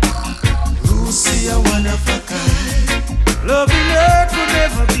fine. Lucy a one of a kind. Loving her could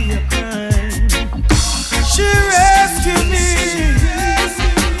never be a crime. She rescued me.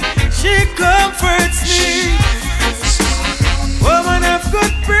 She comforts me. Woman of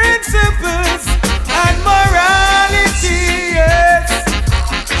good principles and morality, yes.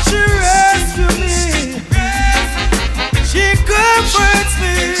 She rescued me. She comforts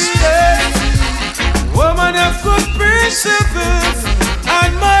me, yes. Woman of good principles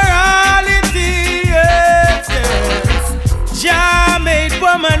and morality, yes, yes. Jah made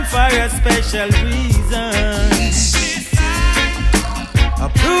woman for a special reason. A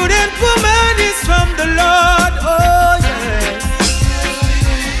prudent woman is from the Lord, oh yes.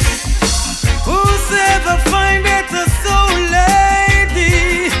 Whosoever findeth a soul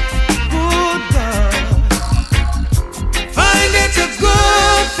lady, good God, findeth a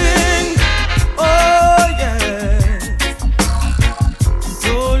good thing, oh yes.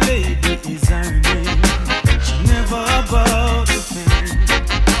 Soul lady is her name. She never about the fame.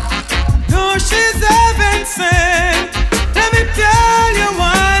 No, she's heaven sent. Let me tell you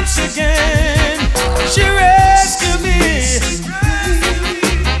once again. She rescued me.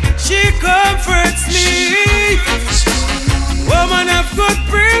 She comforts me. Woman of good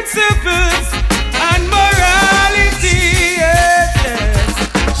principles and morality, yes, yes.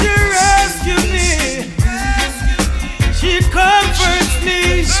 She rescued me. She comforts me.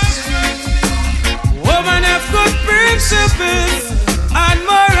 Woman of good principles and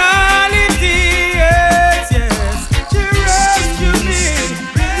morality, yes, yes. She rescued me.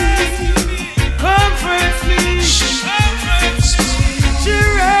 Comforts me. She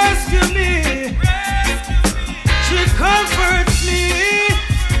rescued me. She comforts me.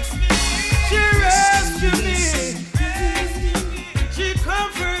 She rescued me. She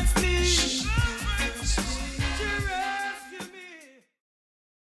comforts me. She rescued me.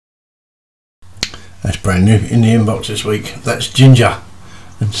 That's brand new in the inbox this week. That's Ginger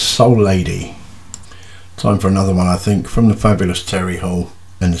and Soul Lady. Time for another one, I think, from the fabulous Terry Hall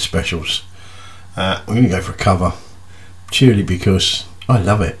and the Specials. We're going to go for a cover, purely because I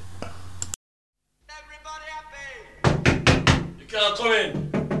love it. You can't come in.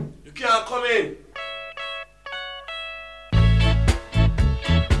 You can't come in.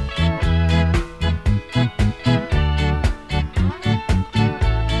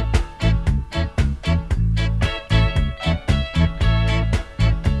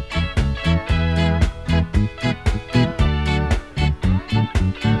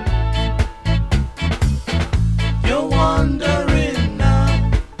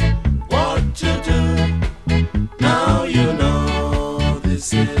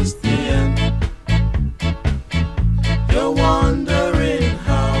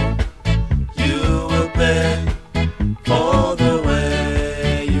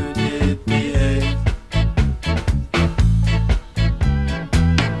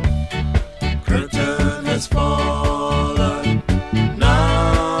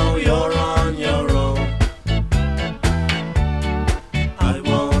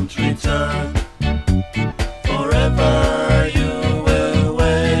 return. Forever you will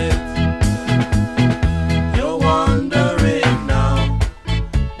wait. You're wondering now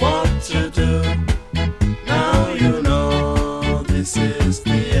what to do. Now you know this is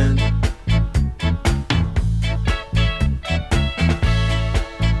the end.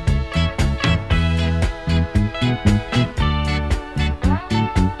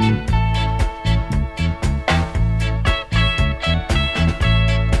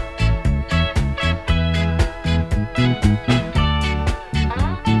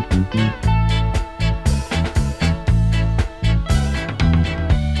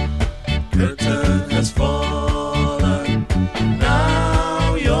 Curtain has fallen,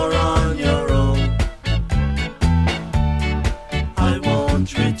 now you're on your own. I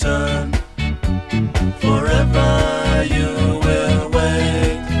won't return, forever you will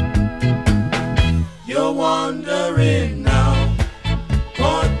wait. You're wondering now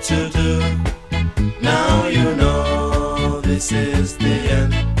what to do. Now you know this is the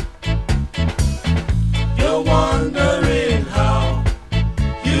end. You're wondering how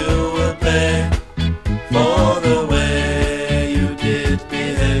you will pay for the way you did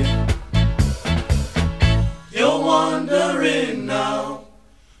behave. You're wondering now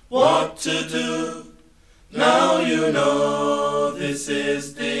what to do. Now you know this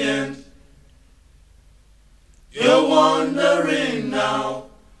is the end. You're wondering now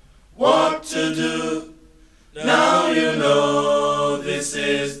what to do. Now you know this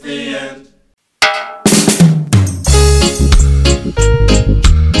is the end.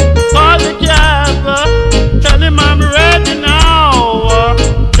 All together, tell him I'm ready now.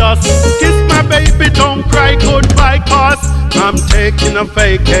 Just kiss my baby, don't cry goodbye, cause I'm taking a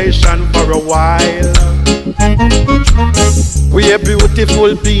vacation for a while. We have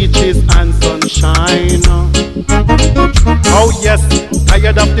beautiful beaches and sunshine. Oh yes,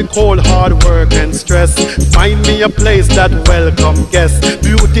 tired of the cold hard work and stress. Find me a place that welcome guests.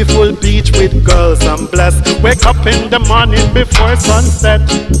 Beautiful beach with girls I'm blessed. Wake up in the morning before sunset.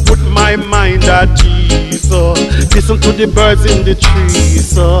 Put my mind at ease. Listen to the birds in the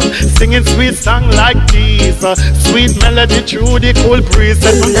trees. Singing sweet song like these. Sweet melody through the cool breeze.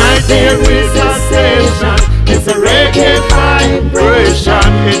 And tonight there is a station. It's a reggae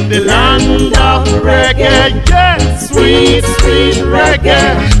vibration in the land of reggae. Yeah, sweet, sweet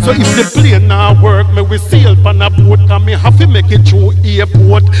reggae. So if the plane now work, me we sail on a boat, and me have to make it through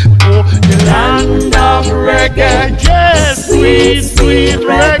airport. Go the land of reggae. Yeah, sweet, sweet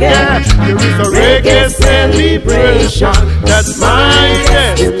reggae. There is a reggae celebration. That's my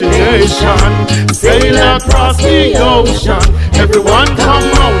destination. Sail across the ocean. Everyone come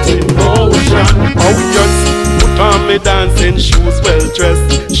out in motion. Oh yes. Put on me dancing shoes, well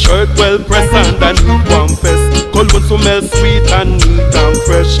dressed, shirt well pressed and a new one vest. Cologne smell sweet and neat and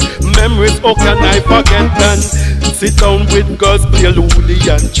fresh. Memories, how can I forget them? Sit down with girls, play Luli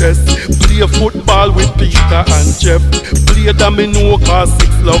and chess. Play football with Peter and Jeff. Play domino cause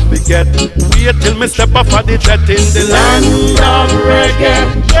 6 love we get. Wait till me step off of the jet in the land of reggae.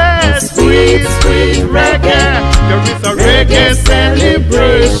 Yes, sweet, sweet reggae. There is a reggae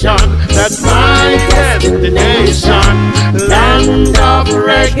celebration. That's my destination. Land of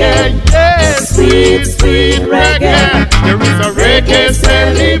reggae. Yes, sweet, sweet reggae. There is a reggae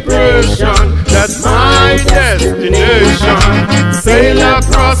celebration. That's my destination. Sail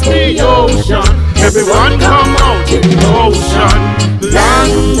across the ocean. Everyone come out in motion.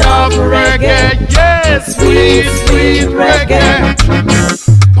 Land of reggae. Yes, sweet, sweet reggae.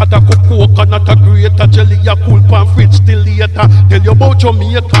 But a coconut, a grater, jelly, a cool pan fridge till later. Tell you about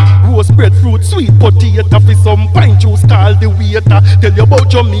Jamaica, roast breadfruit, sweet potato, for some pine juice, call the waiter. Tell you about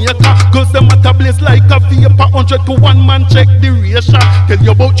Jamaica, cause them at a blaze like a vapor. 100 to 1 man, check the ratio. Tell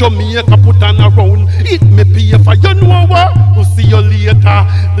you about Jamaica, put on around, eat me paper. You know what? We'll see you later.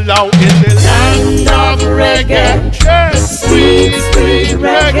 Loud in the land of reggae. Yes, sweet, sweet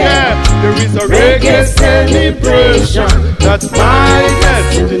reggae. There is a reggae celebration. That's my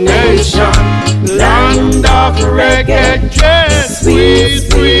destination. Land of reggae. Yes, sweet,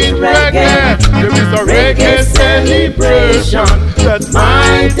 sweet reggae. There is a reggae celebration. That's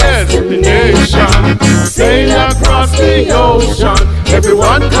my destination. Sail across the ocean.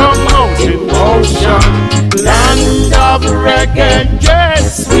 Everyone come out in motion. Land of reggae.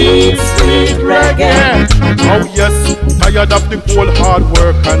 Yes, sweet, sweet reggae. Oh yes, tired of the cold hard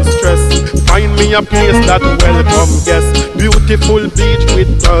work and stress. Find me a place that welcome guests. Beautiful beach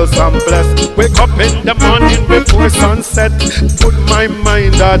with girls I'm blessed. Wake up in the morning before sunset. Put my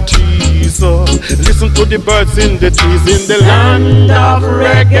mind at ease. Listen to the birds in the trees in the land of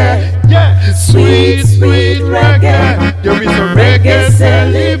reggae. Yeah, sweet, sweet reggae. There is a reggae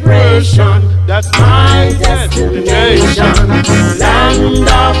celebration. celebration. That's my destination. Land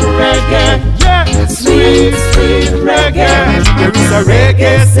of reggae, yeah, sweet, sweet reggae. There is a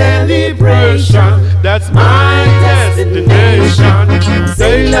reggae celebration. That's my destination.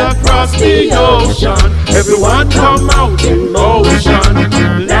 Sail across the ocean. Everyone come out in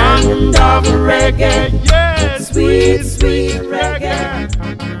motion. Land of reggae, yeah, sweet, sweet reggae.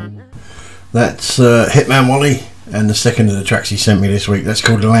 That's Hitman Wally, and the second of the tracks he sent me this week. That's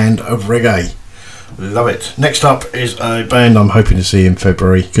called Land of Reggae. Love it. Next up is a band I'm hoping to see in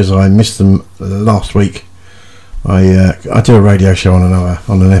February because I missed them last week. I do a radio show on an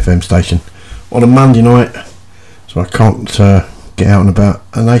FM station on a Monday night, so I can't get out and about.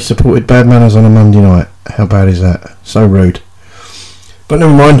 And they supported Bad Manners on a Monday night. How bad is that? So rude. But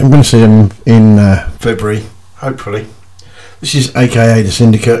never mind. I'm going to see them in February, hopefully. This is AKA The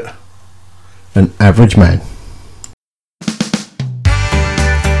Syndicate. An Average Man.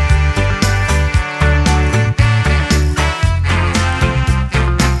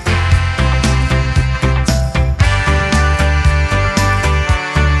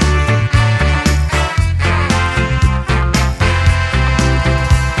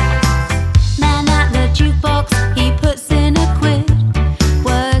 Man at the jukebox, he puts in a quid,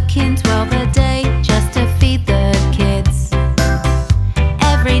 working 12 a day just to feed the kids.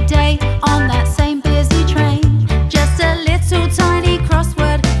 Every day on that same busy train, just a little tiny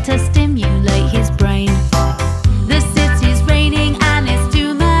crossword to stimulate his brain. The city's raining and it's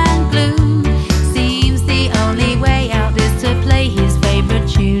doom and gloom. Seems the only way out is to play his favourite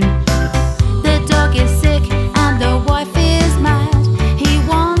tune. The dog is sick and the wife is mad. He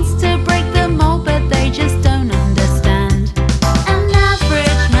wants to break the mold but they just don't understand. An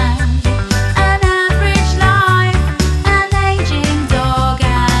average man, an average life, an aging dog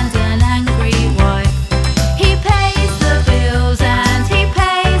and an angry wife. He pays the bills and he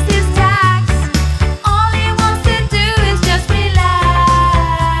pays his tax. All he wants to do is just relax.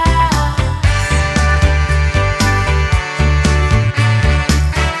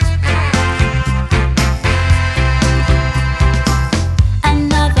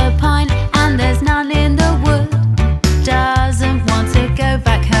 Another pint and there's none in the wood. Doesn't want to go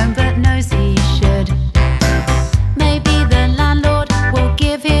back home but knows he should. Maybe the landlord will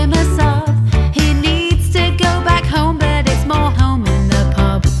give him a sub. He needs to go back home but it's more home in the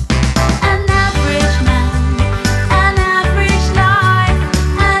pub. An average man, an average life,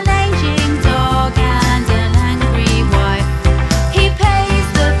 an aging dog and an angry wife. He pays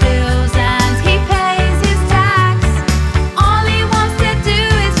the bills and he pays his tax. All he wants to do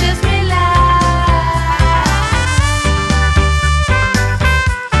is just relax.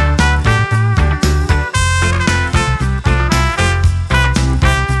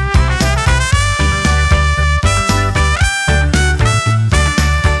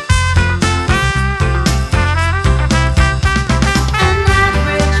 An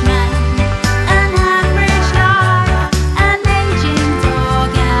average man, an average life, an aging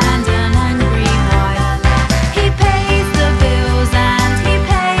dog and an angry wife. He pays the bills and he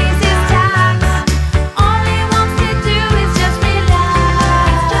pays his tax. All he wants to do is just relax.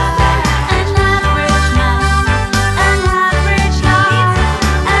 An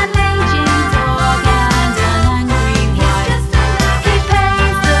average man, an average life, an aging dog and an angry wife. He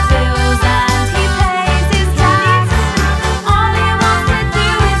pays the bills and he pays his tax. All he wants to do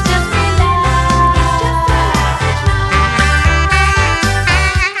is just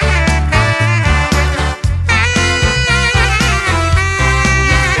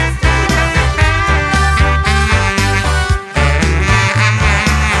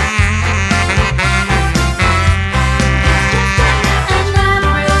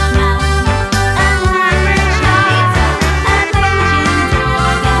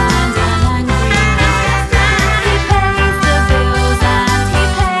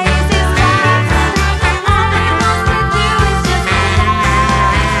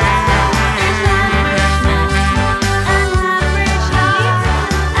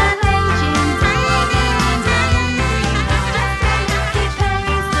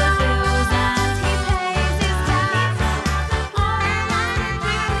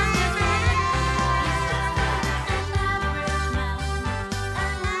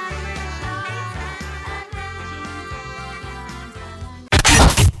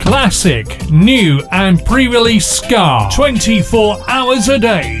Classic, new and pre-release ska. 24 hours a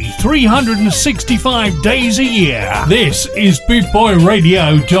day, 365 days a year. This is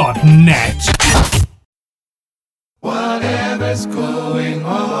BootboyRadio.net. Whatever's going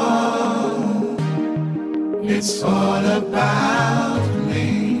on, it's all about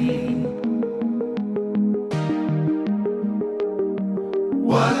me.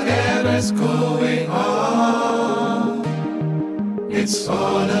 Whatever whatever's going on, it's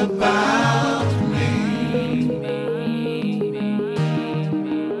all about me.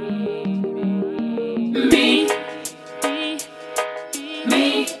 Me, me,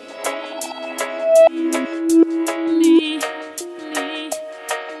 me, me.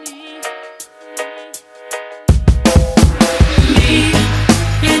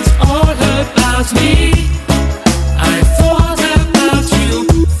 It's all about me. I thought about you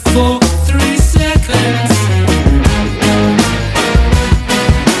for 3 seconds.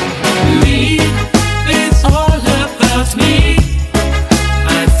 Me, it's all about me.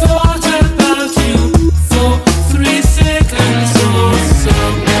 I thought about you for 3 seconds or so.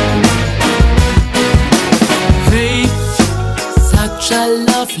 Hey, such a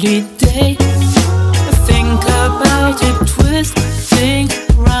lovely day. Think about it, twist things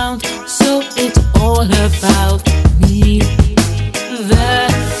round, so it's all about me. The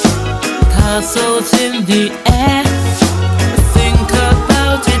castles in the air. Think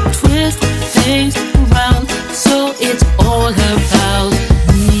about it, twist things round, so it's all about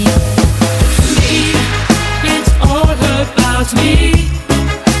me. Me, it's all about me.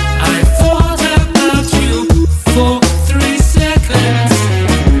 I thought about you for 3 seconds.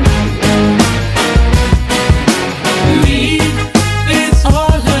 Me, it's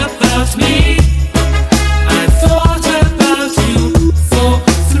all about me. I thought about you for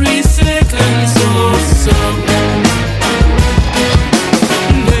 3 seconds or so.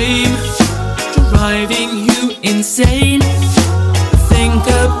 Name driving you insane. Think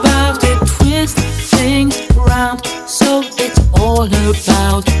about it, twist things round, so it's all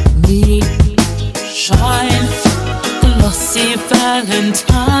about me. Shine, glossy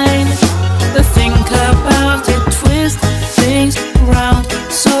Valentine. Think about it, twist things round,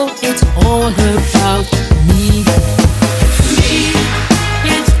 so it's all about me. Me,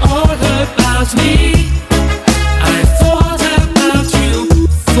 it's all about me. I thought about you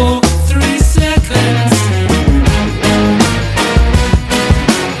for 3 seconds.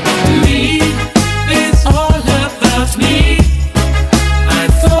 Me, it's all about me. I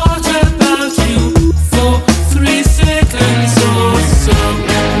thought about you for 3 seconds or so.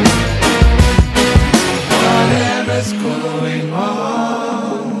 Whatever's going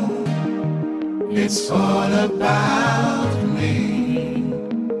on, it's all about me.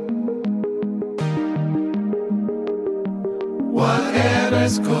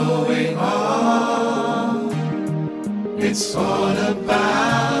 Whatever's going on, it's all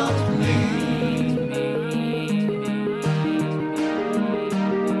about me.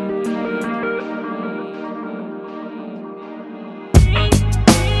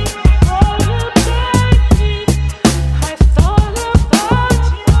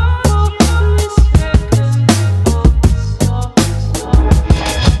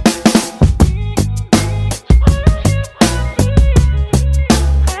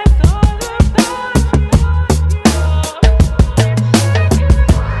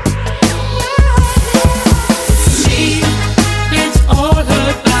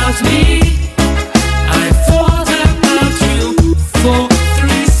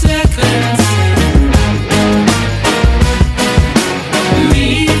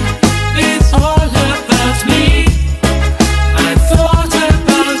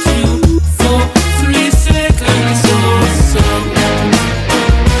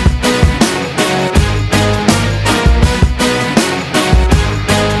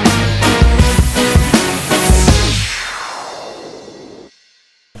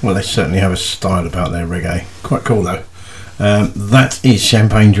 Well, they certainly have a style about their reggae. Quite cool though. That is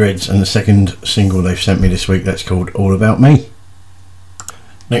Champagne Dreads, and the second single they've sent me this week, that's called All About Me.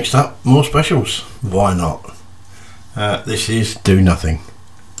 Next up, more specials. Why not? This is Do Nothing.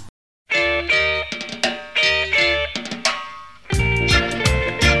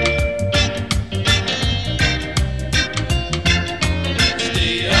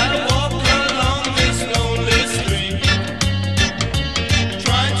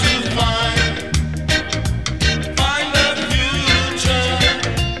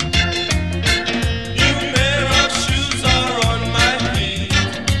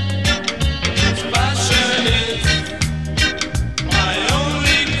 My own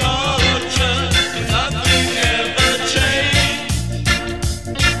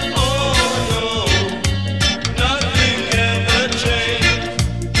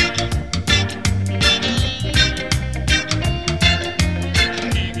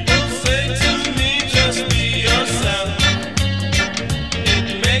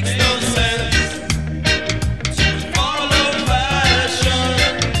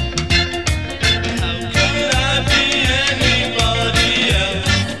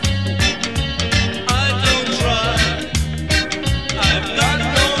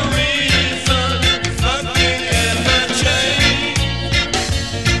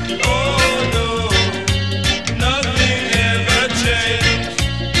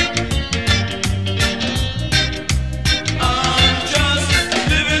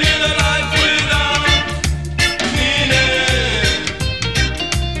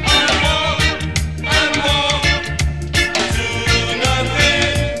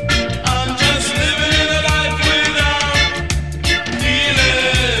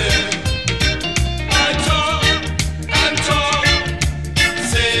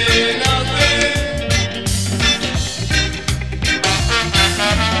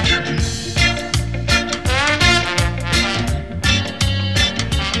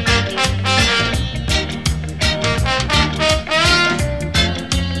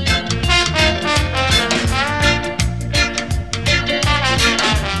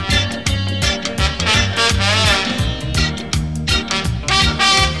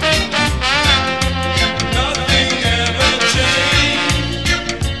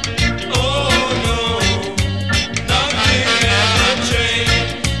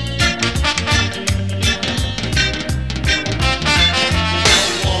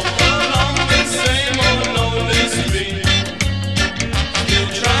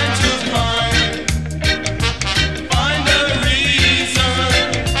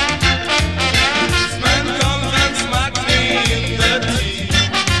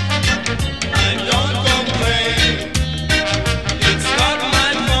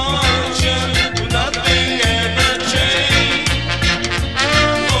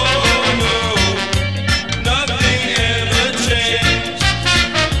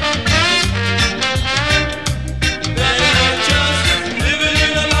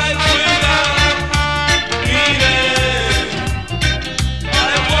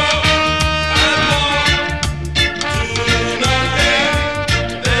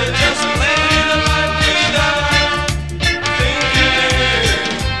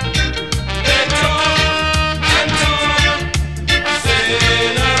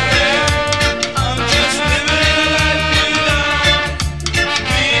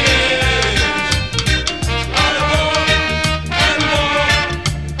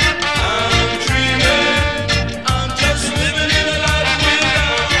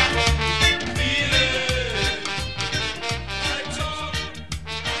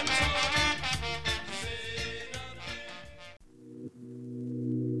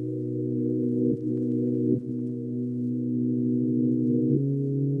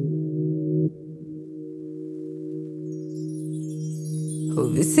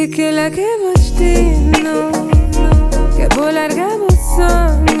Disse che la che vostino che vuoi largare un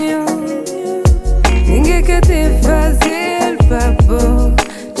sogno ninguém quer te fazer papo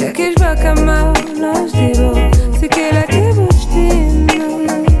já que esbaca mal nós digo se que la que vostino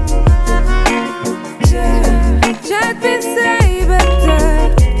já te pensei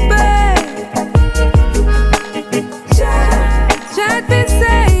better babe já te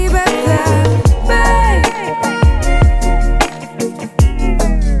pensei better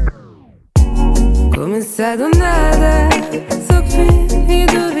Começar do nada, só que fim e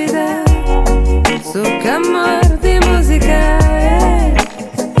dúvida. Sou que amor de música,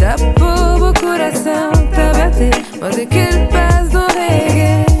 tapou o coração, tá bater, mas aquele paz do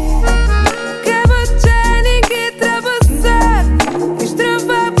reggae. Que você ninguém atravessar, que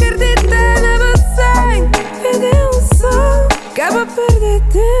estrofa acreditar na você. Perder um som, acaba perder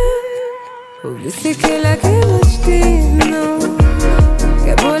tempo. Disse que ela que destino,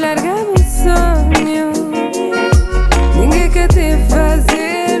 que vou largar o sonho. Ninguém quer te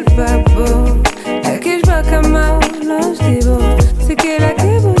fazer papo, já que esbaca mal nós digo, se que ela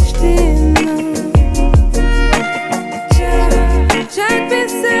que destino. Já te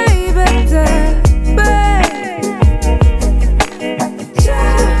pensei better, babe. Já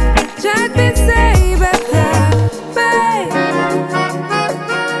te pensei better, babe.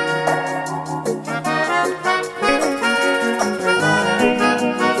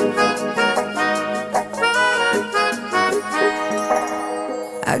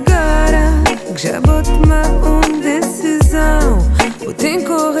 Agora que já vou tomar uma decisão, vou ter que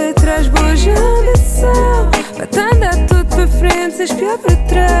correr atrás, vou já ambição. Vai andar tudo para frente, se espiar para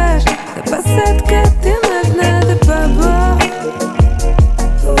trás. Da passado que tem mais nada para bom.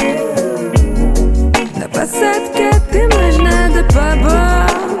 Da passado que tem mais nada para bom.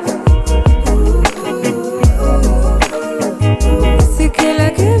 Se que ela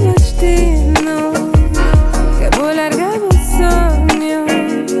que é meu destino, que vou largar o sonho.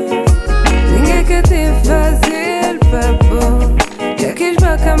 Ninguém quer te fazer papo, já que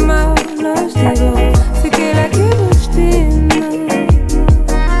esbaca mal nós digo, se que ela que é destino.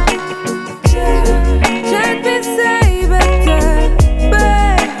 Já te pensei better,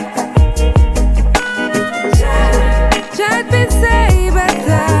 babe. Já te pensei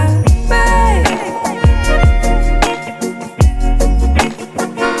better, babe.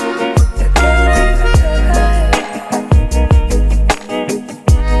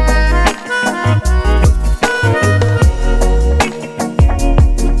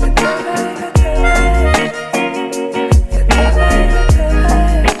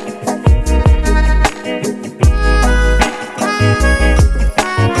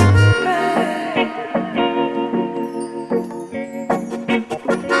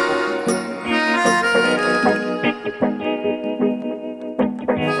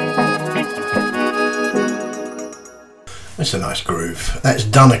 It's a nice groove. That's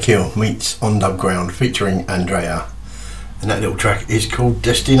Dunnakill meets On Dub Ground featuring Andrea, and that little track is called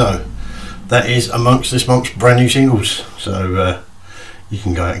Destino. That is amongst this month's brand new singles, so you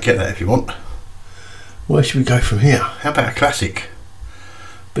can go out and get that if you want. Where should we go from here? How about a classic?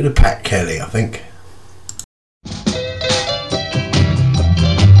 Bit of Pat Kelly, I think.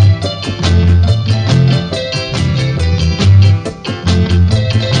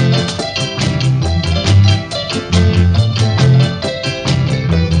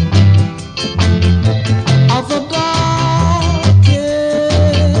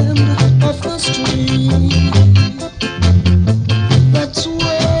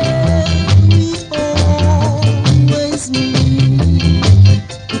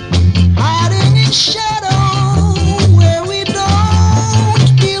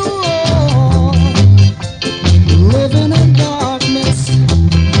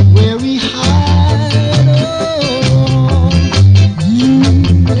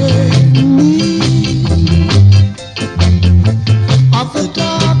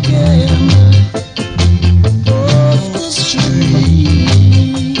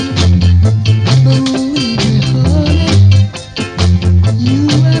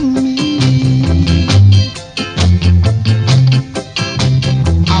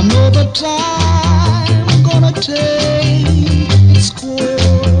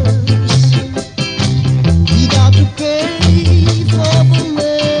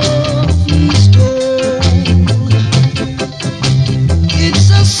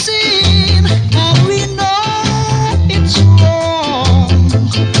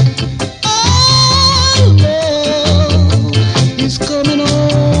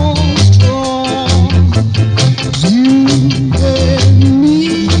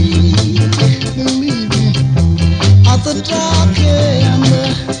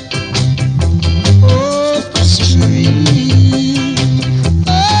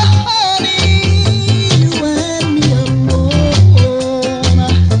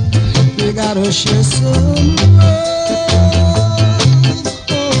 gotta share some love.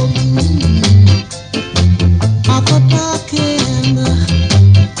 At the dark end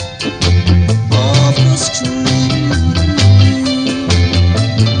of the street,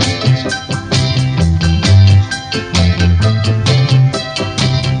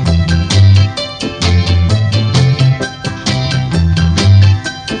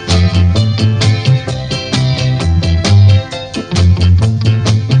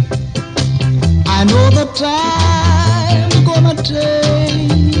 I know the time's gonna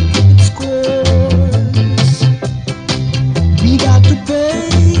take its course. We got to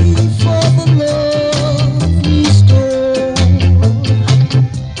pay for the love we stole.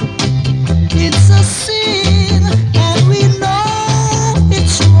 It's a sin and we know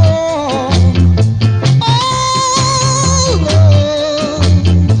it's wrong. Oh, love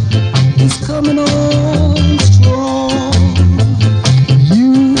is coming on strong.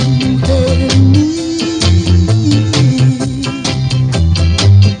 You and me,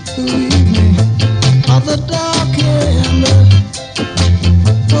 believe me, at the dark end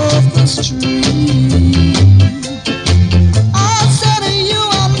of the street. I said you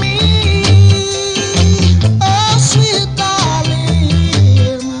and me, oh sweet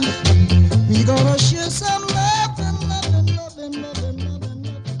darling, we gonna share some love and love and love and love and love and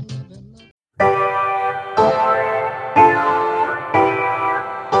love and love and love.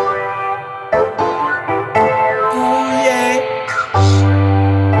 Oh yeah.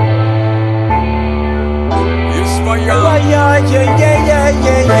 It's for you. Oh yeah, yeah, yeah, yeah,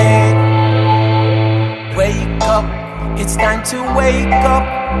 yeah, yeah. Wake up, it's time to wake up.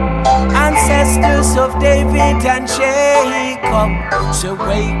 Ancestors of David and Jacob. So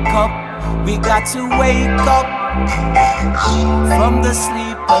wake up, we got to wake up from the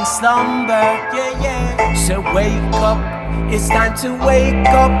sleep and slumber. Yeah, yeah. So wake up, it's time to wake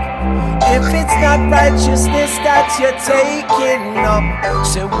up. If it's not righteousness that you're taking up,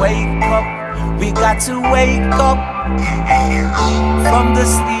 so wake up, we got to wake up from the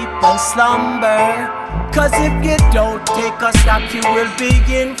sleep and slumber. Cause if you don't take a stock, you will be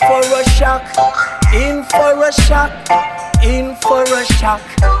in for a shock. In for a shock, in for a shock.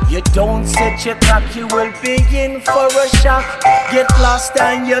 You don't set your clock, you will be in for a shock. Get lost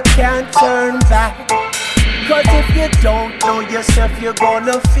and you can't turn back. Cause if you don't know yourself, you're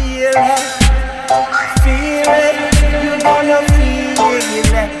gonna feel it. Feel it, you're gonna feel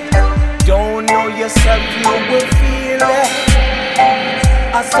it. Don't know yourself, you will feel it.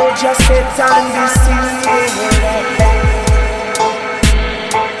 I saw just sit and be still.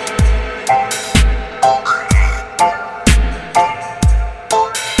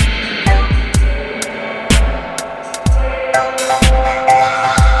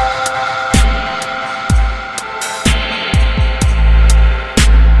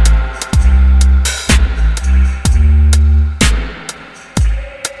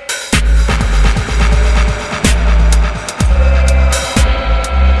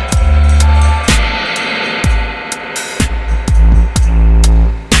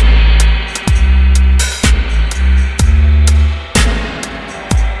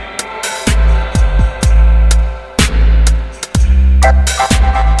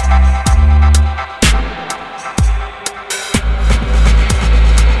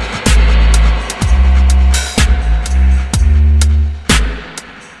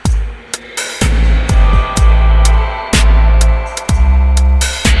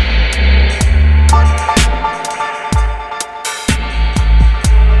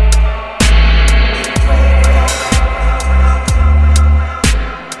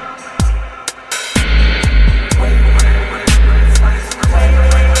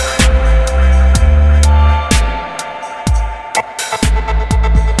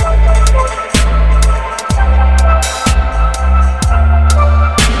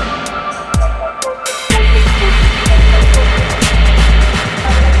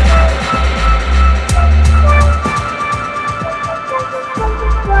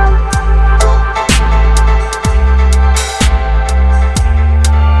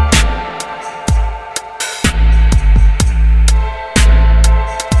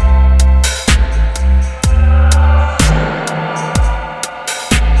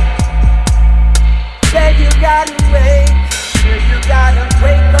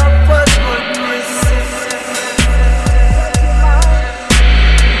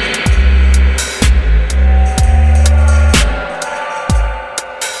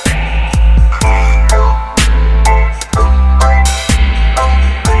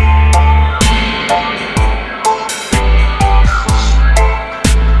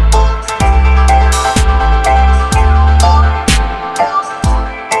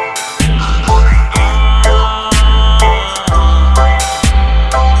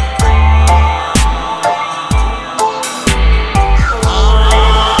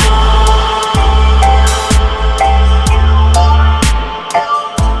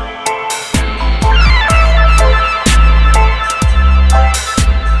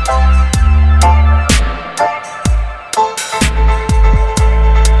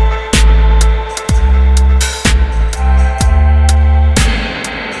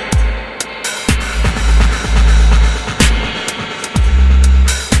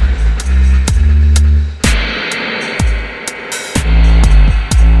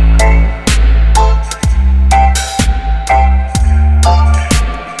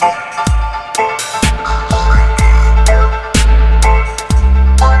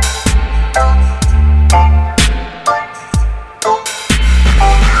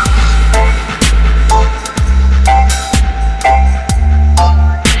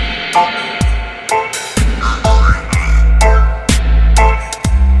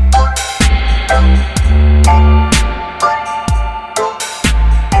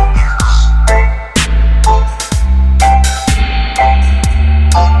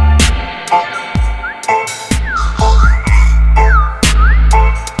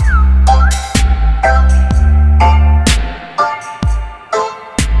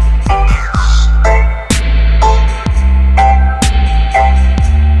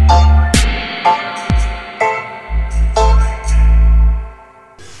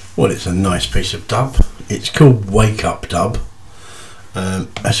 Well, it's a nice piece of dub. It's called Wake Up Dub.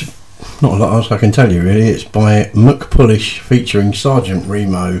 That's not a lot else I can tell you really. It's by McPullish featuring Sergeant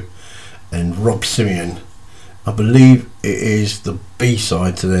Remo and Rob Simeon. I believe it is the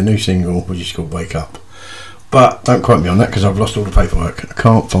B-side to their new single, which is called Wake Up. But don't quote me on that because I've lost all the paperwork. I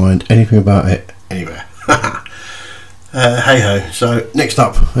can't find anything about it anywhere. Hey ho. So next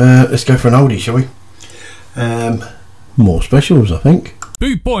up, let's go for an oldie, shall we? More specials, I think.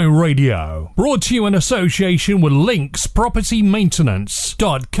 Boot Boy Radio, brought to you in association with Links Property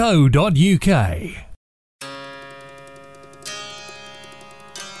Maintenance.co.uk.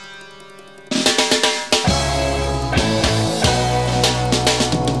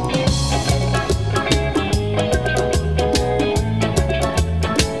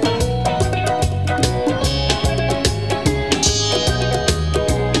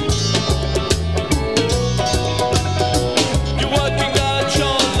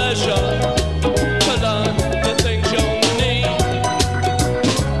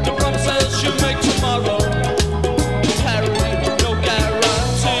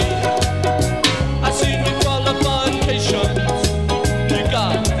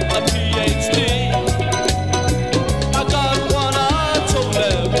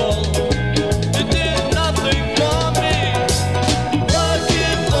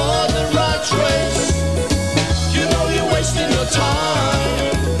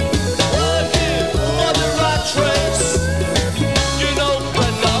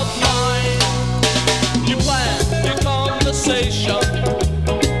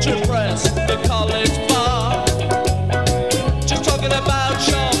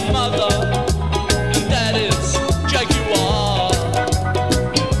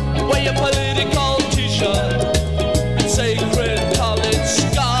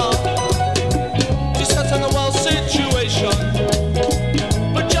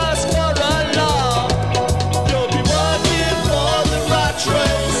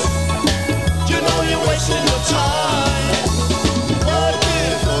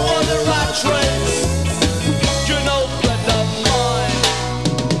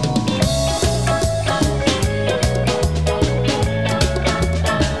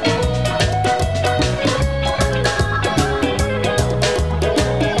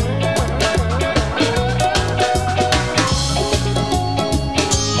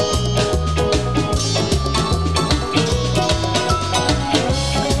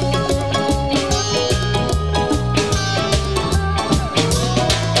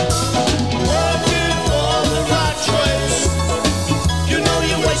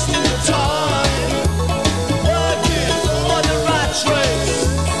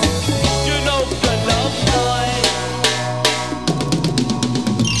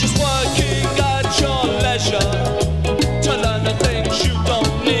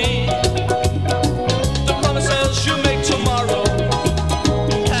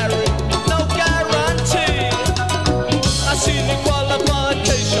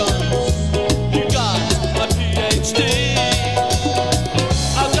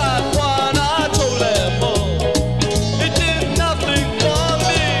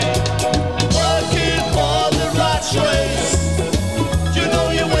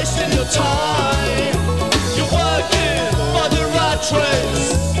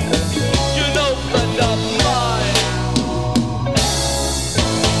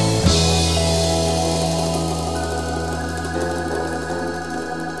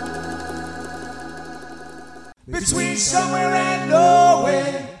 Between somewhere and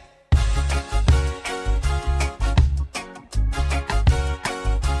nowhere.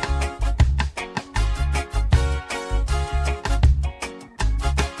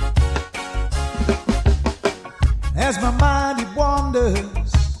 As my mind it wanders,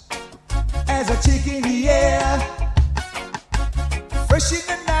 as I take in the air, fresh in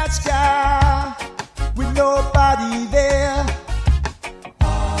the night sky, with nobody there,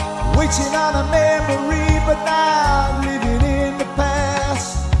 waiting on a memory, but now living in the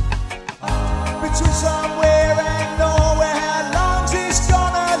past. Between somewhere and nowhere, how long's this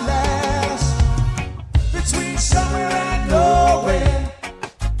gonna last? Between somewhere and nowhere,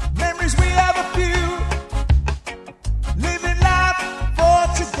 memories we have a few. Living life for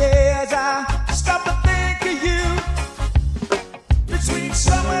today as I stop and think of you. Between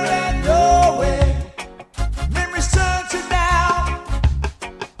somewhere and nowhere, memories turn to now.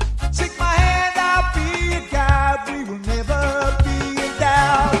 Take my hand, I'll be a guide. We will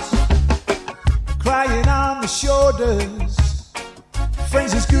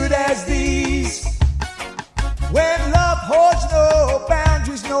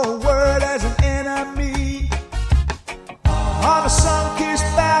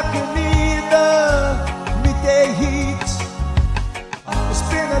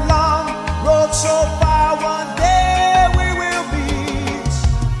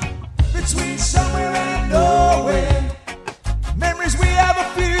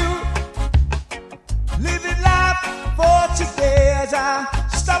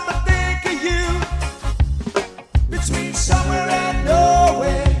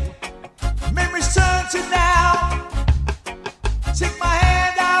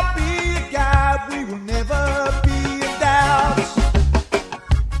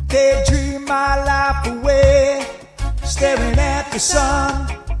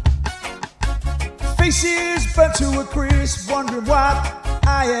faces burnt to a crisp, wondering what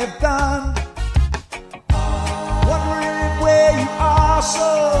I have done. Wondering where you are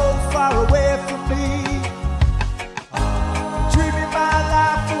so far away from me. Dreaming my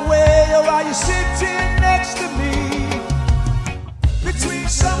life away, or are you sitting next to me? Between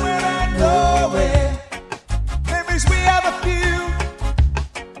somewhere and nowhere, memories we have a few.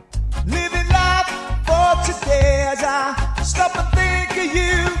 Living life for today as I stop and think of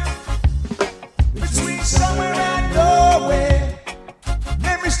you. Between somewhere and nowhere,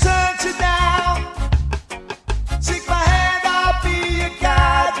 memories turn to now. Take my hand, I'll be your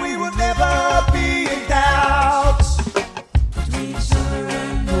guide. We will never be in doubt. Between somewhere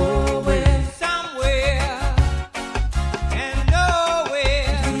and nowhere, Somewhere and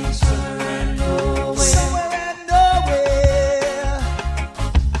nowhere. between somewhere and nowhere, somewhere and nowhere,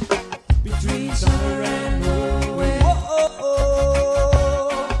 between somewhere and nowhere. Oh, oh, oh.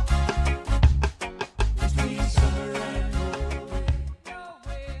 Between somewhere and nowhere.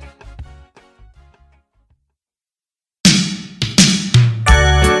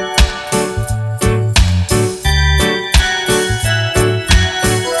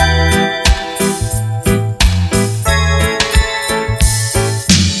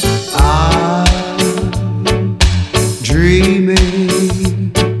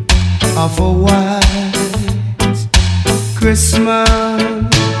 Dreaming of a white Christmas,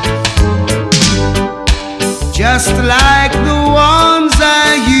 just like the ones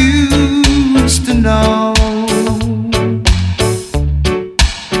I used to know,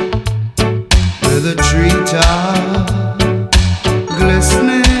 with a treetop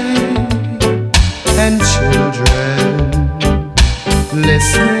glistening and children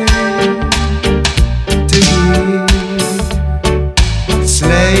listening to hear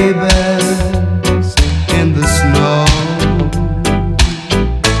sleigh bells in the snow.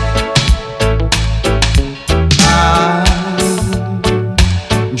 I'm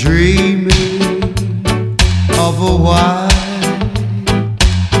dreaming of a white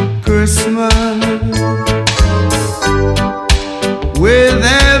Christmas, with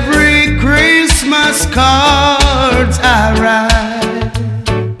every Christmas card I write.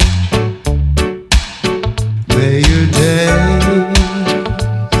 May your days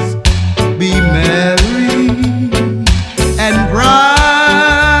be merry and bright,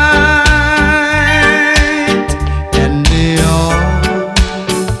 and may all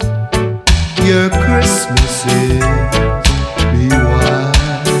your Christmases be white.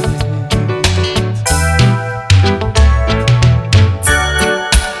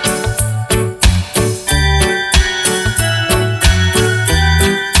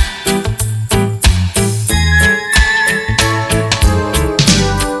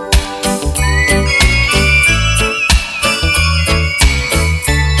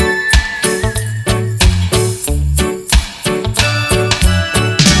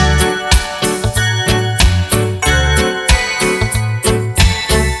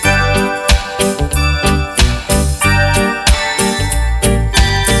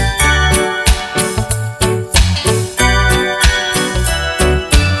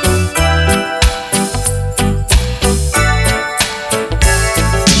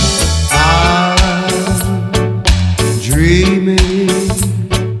 Dreaming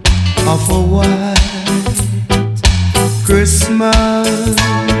of a white Christmas,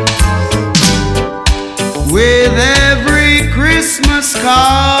 with every Christmas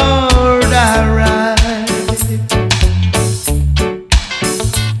card I write.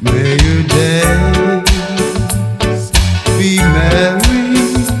 May your days be merry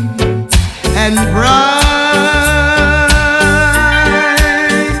and bright,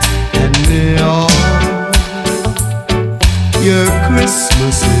 and may all your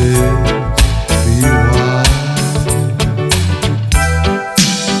Christmases be white.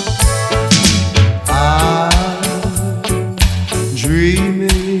 I'm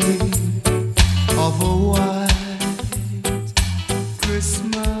dreaming of a white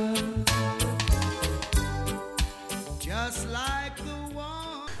Christmas, just like the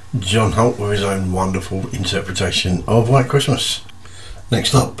one. John Holt with his own wonderful interpretation of White Christmas.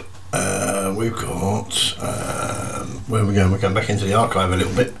 Next up, we've got where are we going? We're going back into the archive a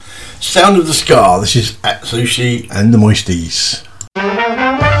little bit. Sound of the Scar. This is Atsushi and the Moisties.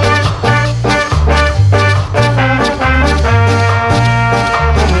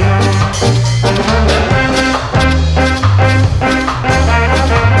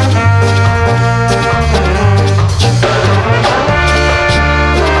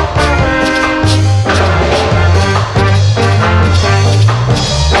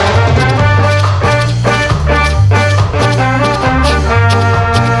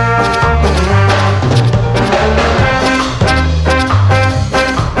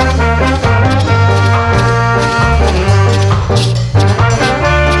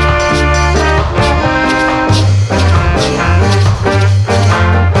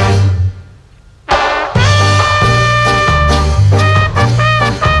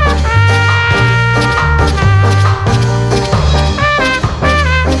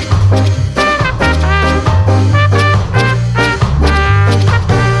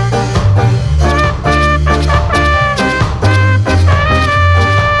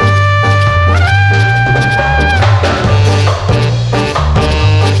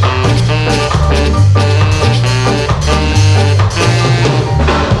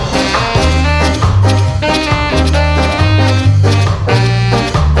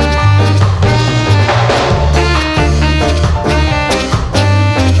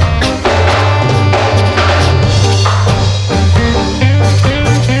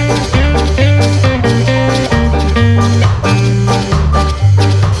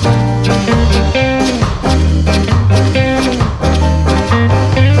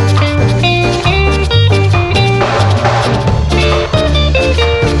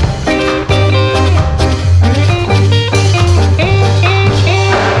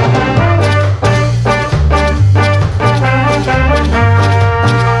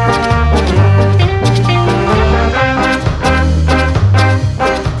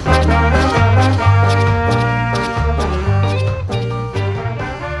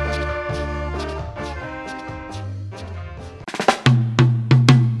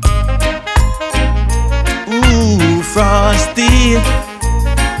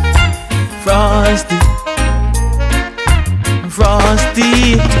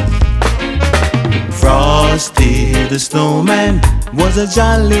 the snowman was a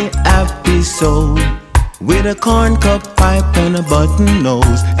jolly happy soul, with a corn cob pipe and a button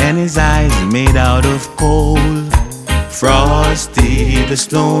nose, and his eyes made out of coal. Frosty the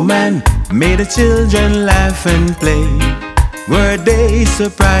snowman made the children laugh and play. Were they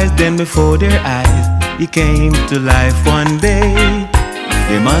surprised then before their eyes he came to life one day?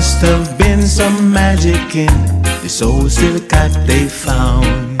 There must have been some magic in this old silk hat they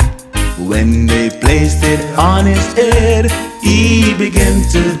found. When they placed it on his head, he began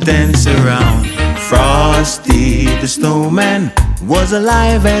to dance around. Frosty the snowman was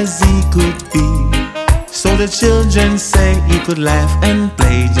alive as he could be, so the children say he could laugh and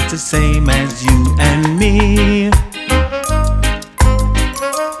play just the same as you and me.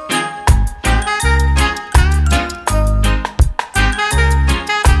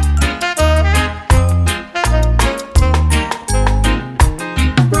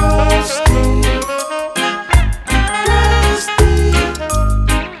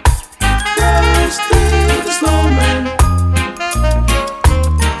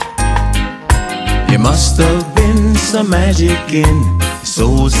 Must have been some magic in this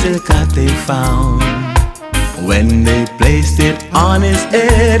old silk hat they found. When they placed it on his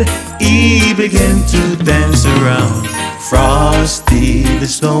head, he began to dance around. Frosty the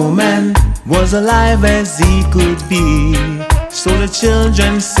snowman was alive as he could be, so the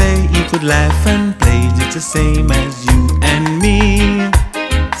children say he could laugh and play just the same as you and me.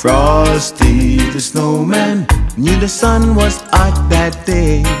 Frosty the snowman knew the sun was hot that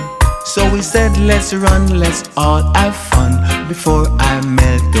day, so we said, let's run, let's all have fun before I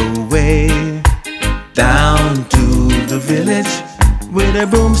melt away. Down to the village with a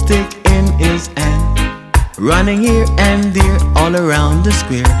broomstick in his hand, running here and there all around the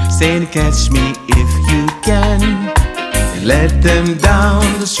square, saying, catch me if you can. He led them down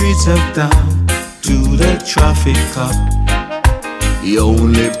the streets of town to the traffic cop. He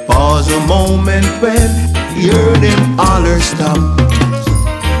only paused a moment when he heard him holler, stop.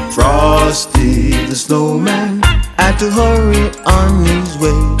 Frosty the snowman had to hurry on his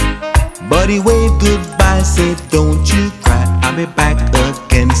way, but he waved goodbye, said, don't you cry, I'll be back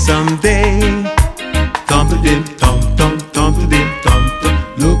again someday. Thump-a-dim, thump-thump, thump-a-dim,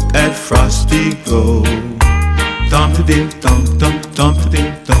 thump-thump, look at Frosty go. Thump-a-dim, thump-thump,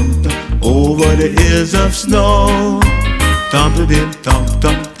 thump-a-dim, thump-thump, over the hills of snow. Thump-a-dim,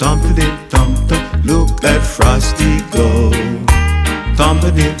 thump-thump, thump-a-dim, thump-thump, look at Frosty go.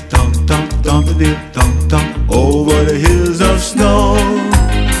 Thump-a-dim, thump-thump, thump-a-dim, thump-thump, over the hills of snow.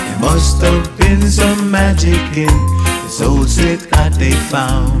 There must have been some magic in this old silk hat they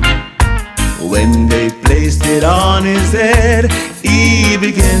found. When they placed it on his head, he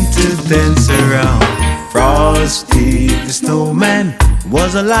began to dance around. Frosty the snowman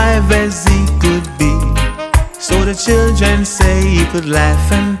was alive as he could be, so the children say he could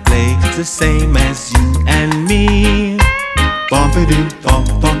laugh and play the same as you and me. Bump-a-dim,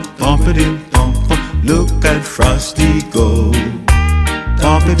 bump-bump, bump-a-dim, bump-bump, look at Frosty go.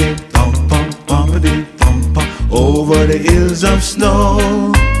 Bump-a-dim, bump-bump, bump-a-dim, bump-bump, over the hills of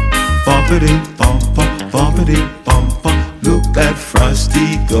snow. Bump-a-dim, bump-bump, bump-a-dim, bump-bump, look at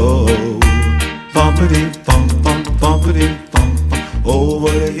Frosty go. Bump-a-dim, bump-bump, bump-a-dim, bump-bump, over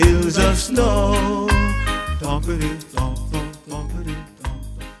the hills of snow. Bump-a-dim, bump-bump, bump-a-dim,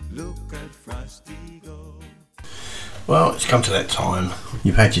 bump-bump, look at Frosty go. Well, it's come to that time.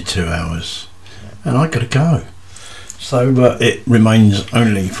 You've had your 2 hours, and I gotta go. So it remains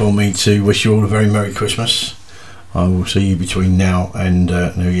only for me to wish you all a very Merry Christmas. I will see you between now and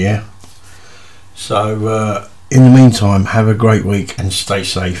New Year. So in the meantime, have a great week and stay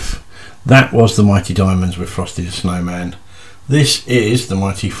safe. That was the Mighty Diamonds with Frosty the Snowman. This is the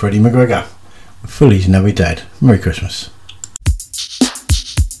Mighty Freddie McGregor with Feliz Navidad. Merry Christmas.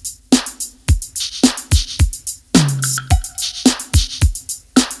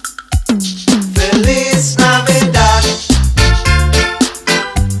 Feliz